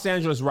 And Los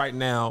Angeles right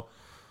now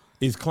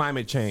is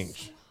climate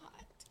change.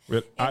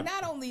 And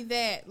not only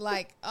that,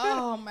 like,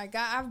 oh my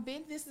God,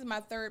 this is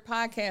my 3rd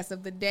podcast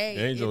of the day.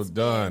 Angel's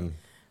done.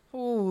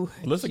 Ooh,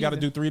 Alyssa got to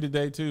do 3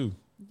 today too.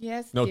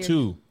 Yes. No,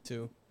 dear.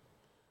 2.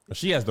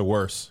 She has the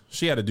worst.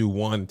 She had to do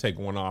 1, take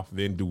 1 off,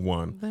 then do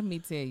 1. Let me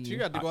tell you. You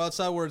got to go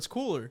outside where it's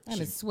cooler. I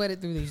just sweated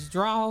through these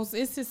draws.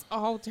 It's just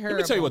all terrible.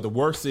 Let me tell you what the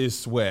worst is: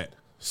 sweat.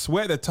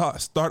 Sweat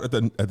start at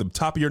the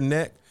top of your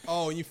neck.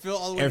 Oh, and you feel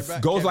all the way It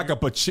back. goes like a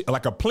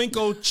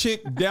plinko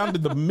chick down to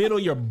the middle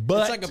of your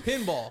butt. It's like a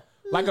pinball.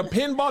 Like a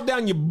pinball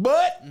down your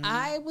butt.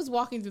 I was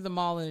walking through the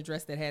mall in a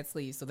dress that had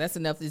sleeves, so that's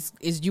enough. Is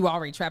you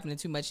already trapping in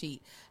too much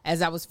heat?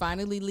 As I was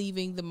finally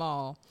leaving the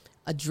mall,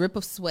 a drip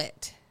of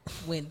sweat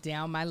went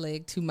down my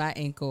leg to my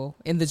ankle,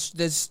 and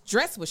the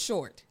dress was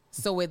short,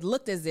 so it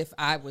looked as if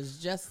I was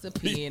just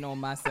peeing on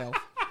myself.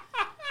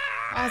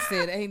 I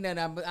said, "Ain't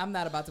nothing. I'm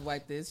not about to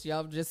wipe this.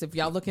 Y'all if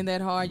y'all looking that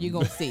hard, you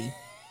gonna see."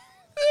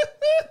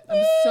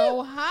 I'm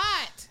so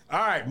hot. All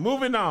right,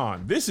 moving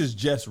on. This is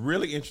just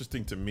really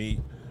interesting to me.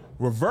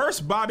 Reverse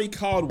Bobby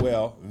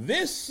Caldwell.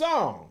 This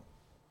song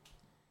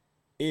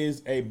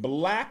is a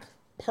black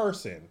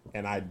person,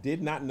 and I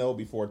did not know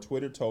before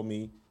Twitter told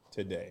me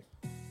today.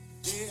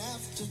 Day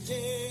after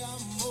day,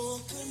 I'm more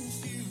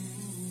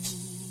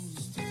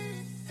confused.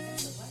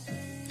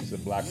 It's a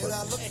black person.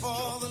 I look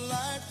for the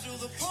light through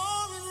the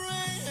pouring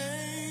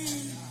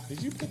rain.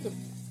 Did you put the...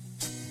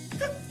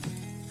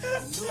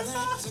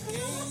 That's a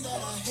game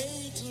that I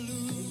hate to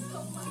lose.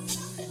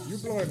 You're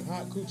blowing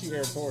hot coochie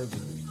air towards me.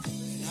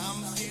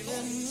 I'm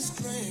feeling the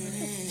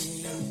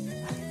strain.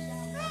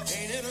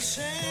 Ain't it a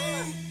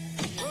shame?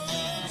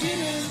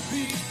 Getting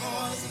beat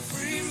to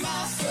free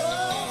my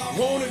soul.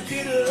 Wanna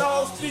get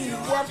lost in your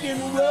rock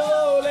and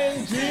roll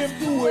and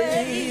drift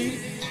away.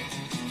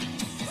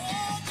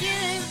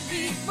 Getting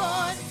beat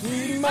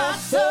Free my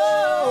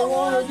soul.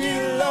 Wanna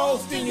get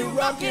lost in your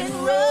rock and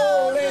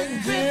roll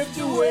and drift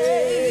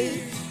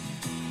away.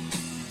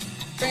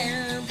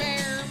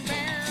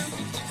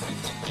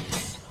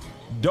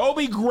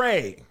 Dobie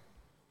Gray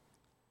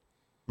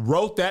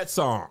wrote that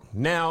song.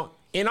 Now,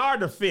 in our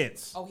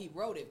defense, Oh, he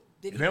wrote it.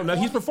 Did he? no,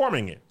 he's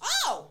performing it.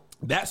 Oh,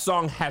 That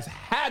song has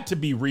had to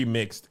be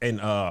remixed and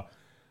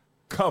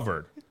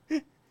covered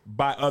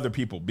by other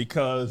people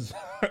because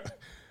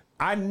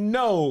I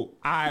know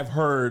I've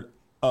heard.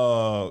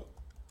 Hold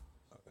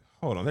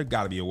on, there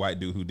got to be a white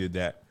dude who did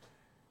that.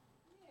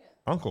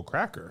 Uncle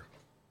Kracker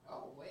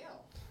oh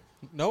well.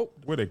 Nope.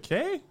 with a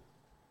K.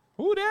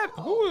 Who that?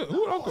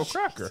 Who Uncle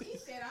Kracker? He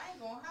said I ain't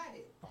gonna hide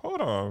it.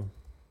 Hold on.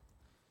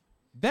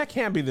 That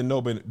can't be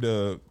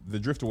the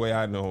Drift Away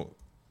I know.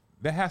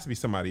 That has to be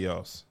somebody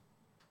else.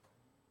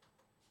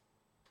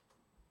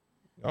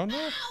 Oh no.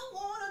 I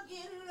wanna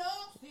get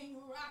lost in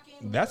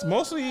rockin'.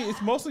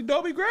 It's mostly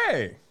Dobie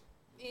Gray.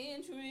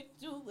 And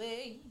drift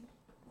away.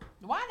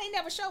 Why they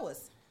never show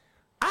us?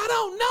 I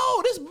don't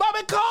know. This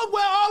Bobby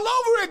Caldwell all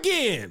over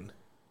again.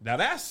 Now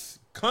that's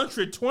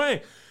country twang.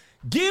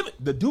 Give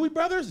the Dewey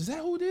Brothers. Is that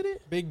who did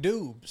it? Big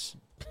Doobs.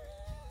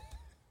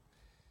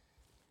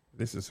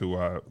 This is who.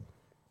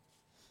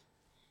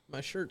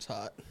 My shirt's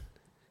hot.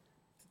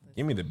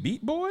 Give me the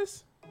Beat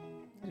Boys.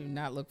 I do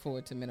not look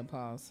forward to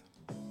menopause.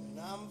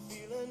 I'm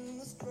feeling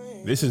the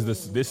strain. This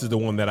is the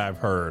one that I've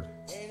heard.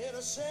 Ain't it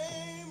a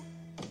shame?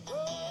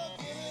 Oh,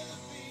 give me the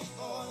beat,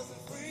 boys,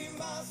 and free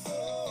my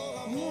soul.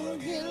 I wanna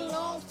Get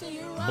lost in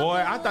your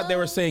Boy, I thought they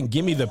were saying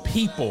 "Give me the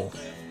people"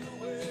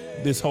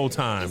 this whole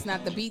time. It's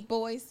not the Beat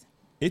Boys.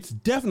 It's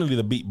definitely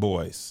the Beat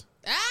Boys.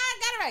 I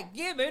got it right.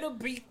 Give it a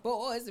Beat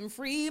Boys and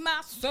free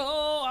my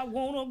soul. I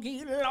wanna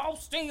get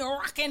lost in your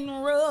rock and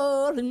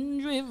roll and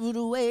drift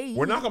away.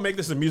 We're not gonna make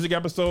this a music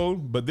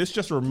episode, but this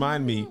just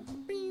remind me.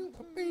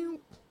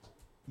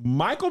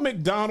 Michael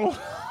McDonald,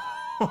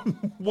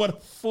 what a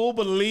fool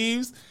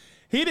believes,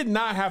 he did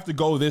not have to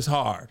go this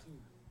hard.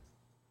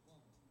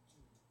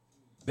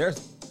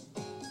 There's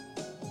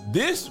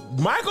this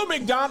Michael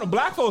McDonald.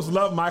 Black folks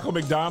love Michael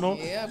McDonald.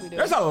 Yeah, we do.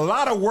 There's a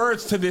lot of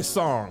words to this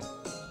song.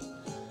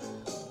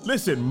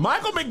 Listen,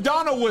 Michael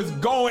McDonald was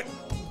going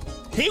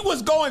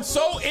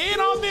so in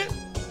on this.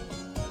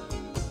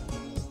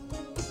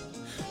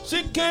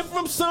 She came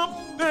from something.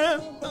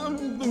 There's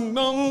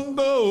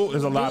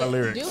a lot of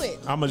lyrics. Do it.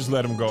 I'm gonna just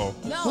let him go.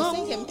 No,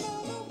 sing him.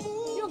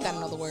 You don't gotta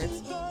know the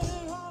words.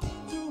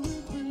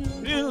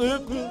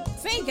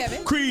 Sing,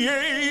 Kevin.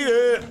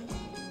 Created.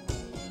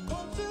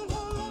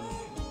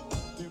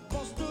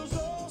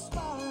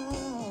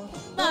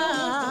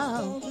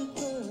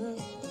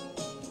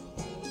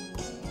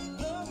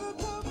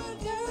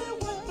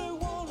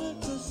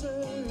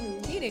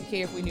 He didn't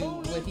care if we knew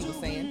what he was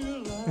saying.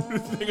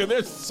 Nigga,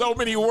 there's so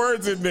many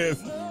words in this.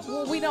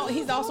 Well, we don't.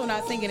 He's also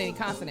not singing any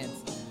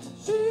consonants.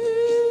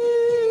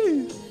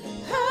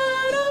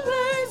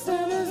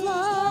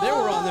 They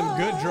were on them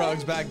good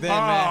drugs back then,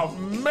 Oh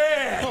man.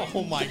 man!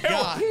 Oh my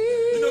God.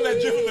 You know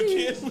that gif of the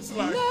kid was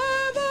like,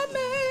 Never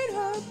made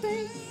her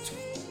think.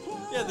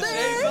 Yeah, the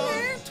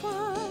Shades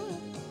song.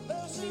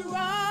 She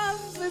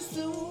rises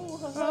to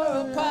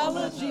her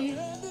apology.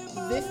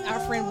 This, our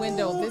friend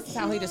Wendell, this is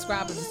how he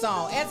describes the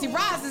song. As he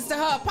rises to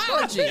her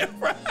apology.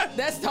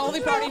 That's the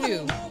only part he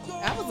knew.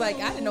 I was like,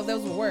 I didn't know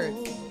those were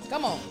words.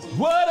 Come on.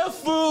 what a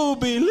fool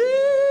believes.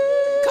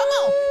 Come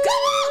on. Come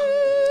on.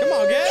 Come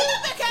on, Get Gab.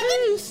 up there,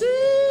 Kevin.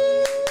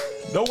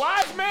 The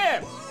wise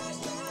man.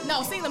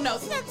 No, sing them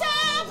notes.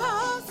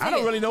 I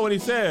don't really know what he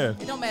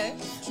said. It don't matter.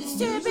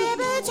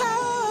 That's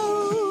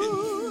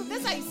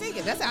how you sing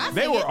it. That's how I sing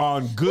it. They were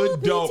on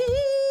Good Dope.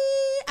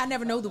 I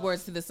never know the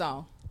words to the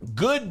song.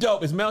 Good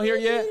Dope. Is Mel here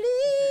yet?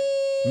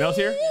 Mel's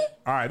here?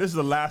 All right, this is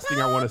the last thing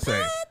I want to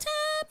say.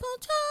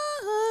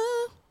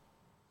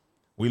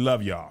 We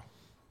love y'all.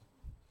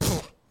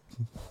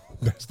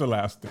 That's the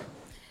last thing.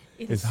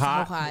 It's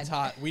hot. So hot. It's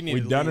hot. We need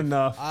We to done leave.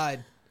 enough. I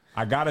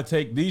I gotta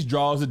take these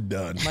draws are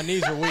done. My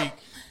knees are weak.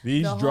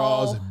 These The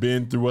draws whole- have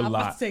been through a I'm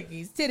lot. gonna take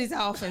these titties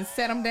off and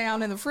set them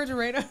down in the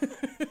refrigerator.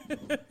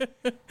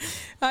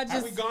 I Have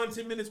just we gone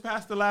 10 minutes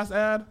past the last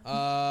ad?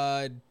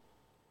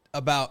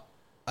 About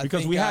I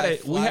Because think we had I we had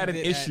flagged an it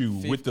at issue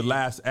with the 50.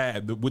 last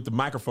ad with the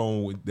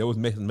microphone that was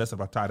mess up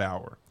our tight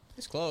hour.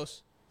 It's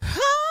close.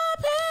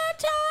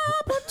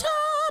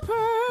 Topper.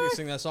 You can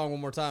sing that song one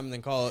more time and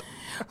then call it.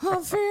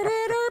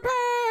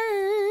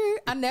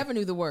 I never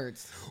knew the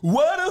words.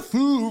 What a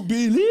fool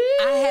believes.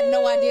 I had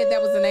no idea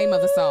that was the name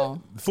of the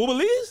song. Fool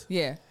believes?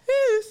 Yeah.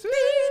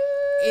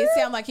 It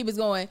sounded like he was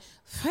going,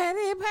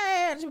 Fanny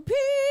Patch to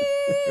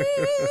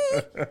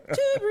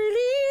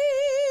relieve,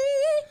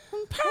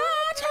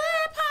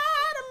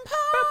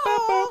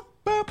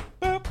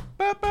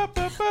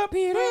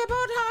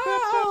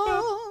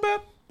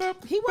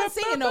 He wasn't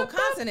singing no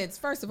consonants,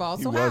 first of all.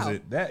 He So how?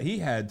 wasn't. That he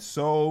had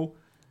so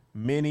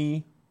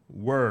many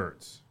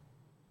words.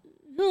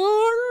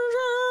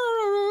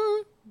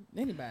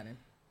 Anybody?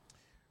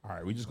 All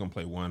right, we just gonna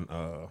play one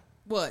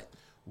What?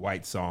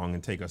 white song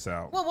and take us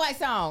out. What white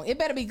song? It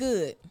better be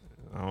good.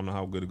 I don't know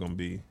how good it's gonna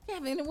be. Yeah,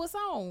 man, what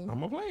song? I'm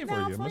gonna play it for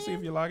Nah, you. Let's see if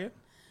friend. you like it.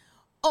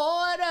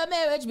 Or the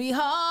marriage be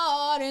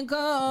hard and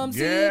come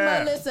see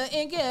Melissa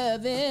and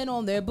Kevin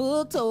on their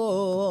book tour.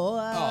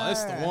 Oh,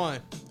 that's the one.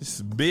 This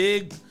is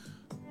big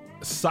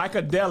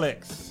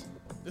psychedelics.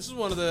 This is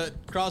one of the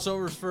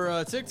crossovers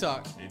for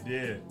TikTok. It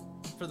did.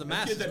 For the Kids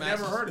masses. that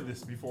never heard of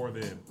this before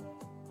then.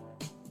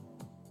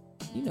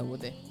 You know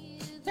what they...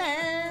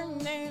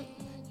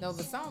 No,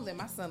 the song that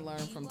my son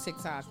learned from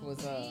TikTok was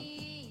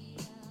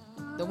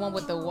the one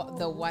with the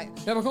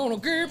white... Never gonna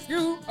give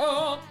you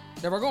up.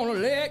 Never gonna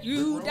let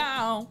you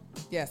down.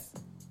 Yes.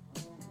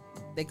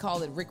 They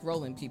call it Rick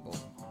Rolling people.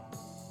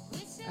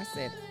 I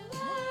said...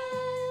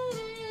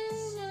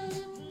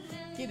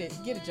 Get it,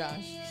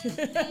 Josh.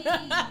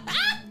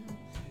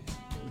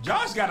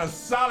 Josh got a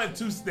solid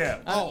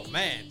two-step. Oh,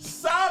 man.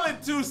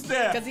 Solid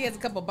two-step. Because he has a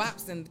couple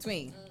bops in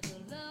between.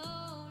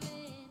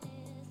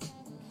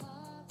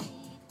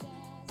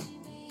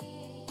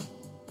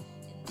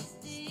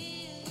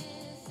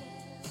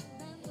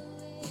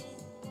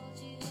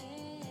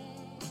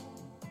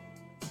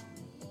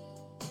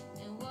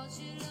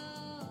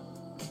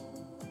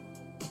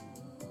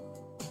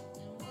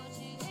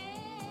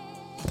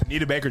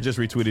 Nita Baker just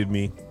retweeted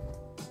me.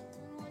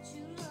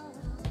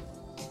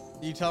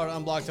 You tell her to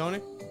unblock Tony?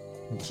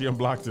 She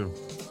unblocked him.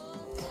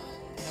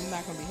 I'm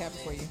not going to be happy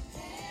for you.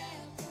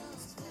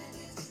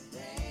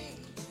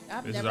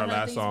 This is our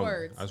last song.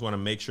 Words. I just want to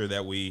make sure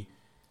that we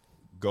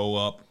go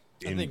up.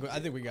 I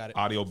think we got it.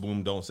 Audio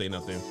boom, don't say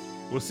nothing.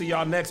 We'll see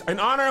y'all next. In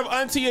honor of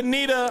Auntie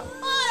Anita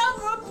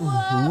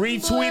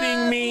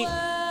retweeting me,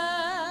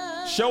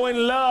 showing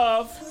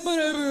love.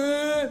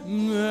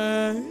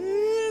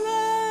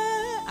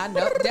 I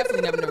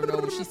definitely never know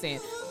what she's saying.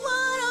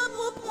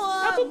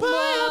 Apple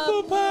pie,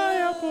 apple pie,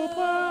 apple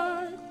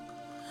pie.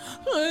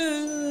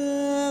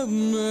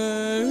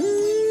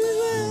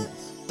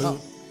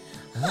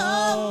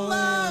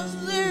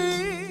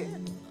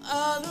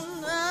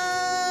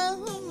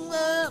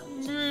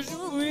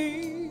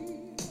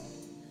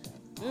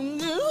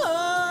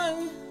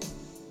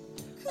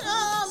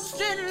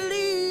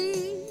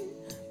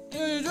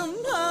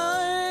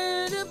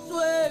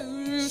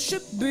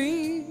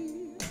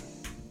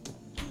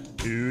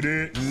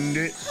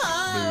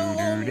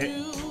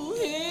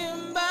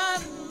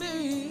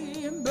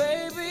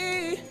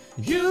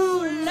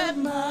 You let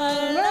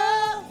my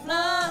love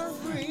fly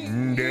free.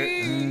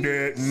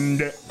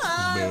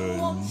 I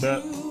want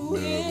you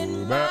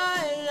in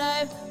my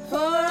life for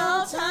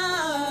all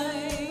time.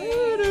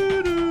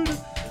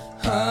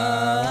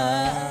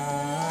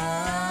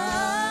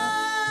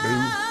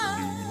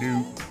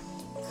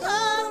 Caught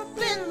up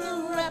in the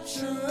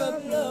rapture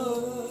of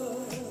love.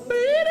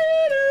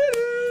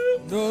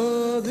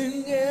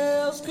 Nothing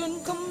else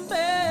can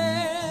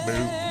compare.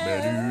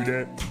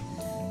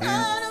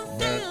 I don't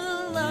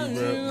feel like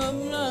of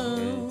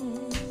love.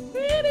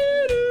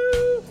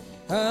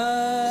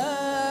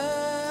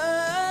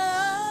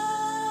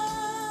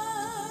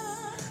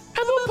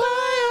 Apple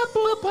pie,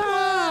 apple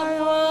pie,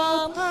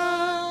 apple pie.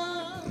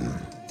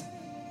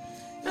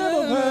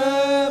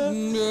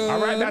 All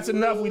right, that's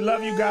enough. We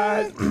love you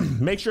guys.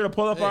 Make sure to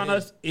pull up on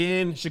us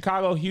in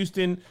Chicago,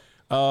 Houston,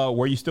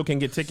 where you still can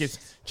get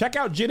tickets. Check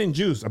out Gin and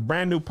Juice, a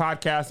brand new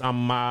podcast on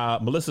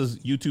Melissa's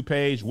YouTube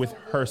page with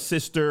her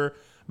sister,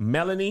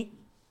 Melanie,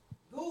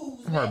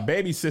 her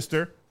baby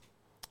sister.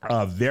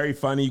 Very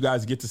funny. You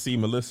guys get to see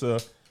Melissa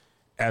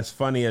as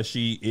funny as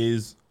she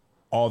is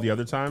all the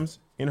other times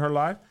in her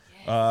life.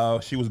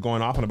 She was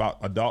going off on about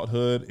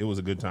adulthood. It was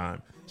a good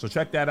time. So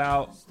check that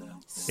out.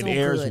 So it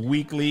airs good.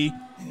 weekly.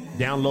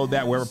 Download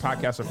that wherever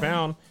podcasts are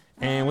found.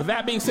 And with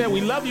that being said, we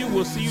love you.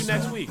 We'll see you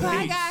next week.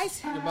 Bye, Peace.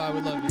 guys. Goodbye,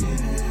 we love you.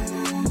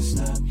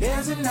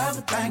 Here's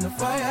another banger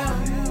for you.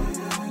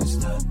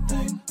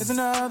 Here's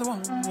another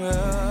one.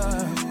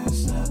 Yeah.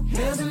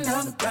 Here's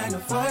another banger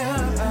for you.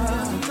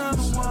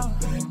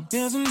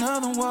 Here's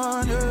another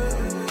one. Yeah.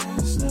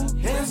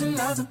 Here's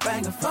another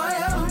banger for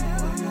you.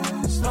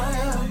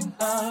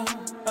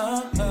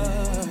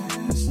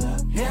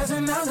 Here's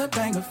another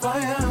banger for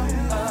you.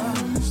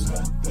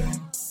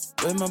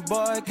 With my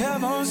boy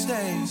Kev on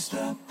stage.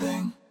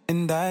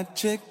 And that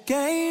chick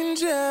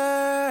Angel.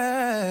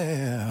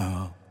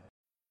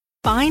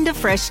 Find a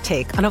fresh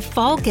take on a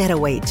fall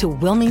getaway to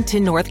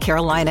Wilmington, North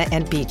Carolina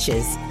and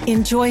beaches.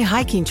 Enjoy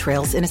hiking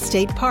trails in a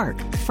state park,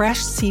 fresh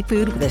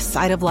seafood with a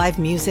side of live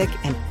music,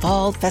 and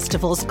fall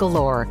festivals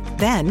galore.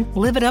 Then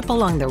live it up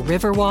along the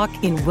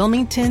Riverwalk in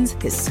Wilmington's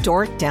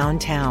historic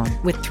downtown.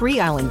 With 3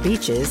 island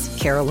beaches,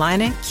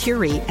 Carolina,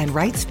 Curie, and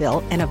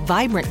Wrightsville, and a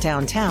vibrant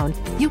downtown,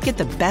 you get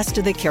the best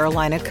of the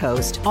Carolina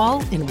coast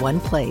all in one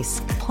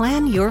place.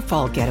 Plan your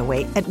fall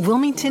getaway at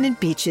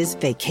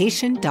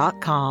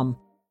WilmingtonandBeachesVacation.com.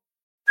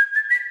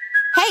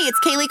 Hey, it's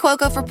Kaylee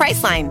Cuoco for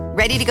Priceline.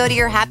 Ready to go to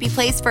your happy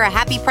place for a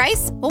happy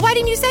price? Well, why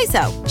didn't you say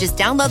so? Just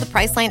download the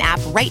Priceline app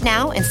right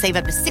now and save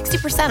up to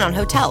 60% on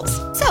hotels.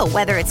 So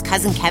whether it's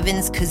Cousin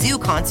Kevin's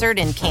Kazoo Concert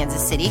in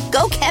Kansas City,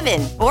 go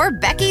Kevin, or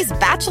Becky's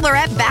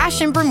Bachelorette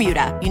Bash in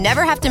Bermuda, you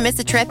never have to miss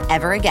a trip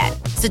ever again.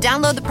 So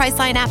download the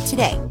Priceline app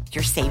today.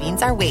 Your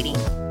savings are waiting.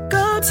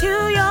 Go to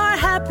your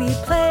happy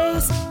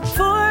place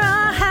for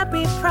a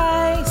happy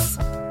price.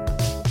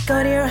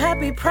 Go to your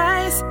happy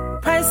price,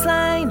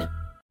 Priceline.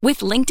 With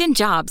LinkedIn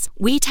Jobs,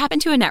 we tap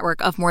into a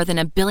network of more than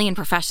 1 billion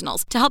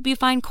professionals to help you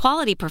find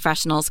quality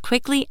professionals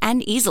quickly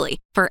and easily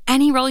for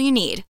any role you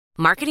need.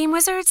 Marketing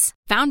wizards?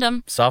 Found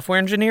them. Software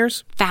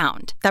engineers?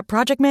 Found. That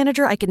project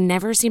manager I could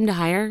never seem to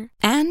hire?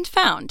 And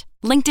found.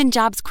 LinkedIn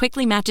Jobs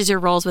quickly matches your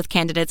roles with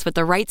candidates with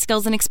the right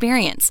skills and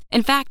experience.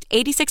 In fact,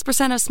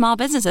 86% of small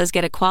businesses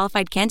get a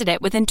qualified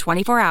candidate within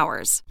 24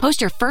 hours.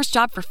 Post your first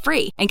job for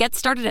free and get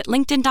started at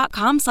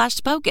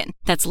linkedin.com/spoken.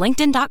 That's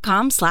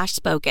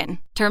linkedin.com/spoken.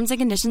 Terms and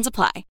conditions apply.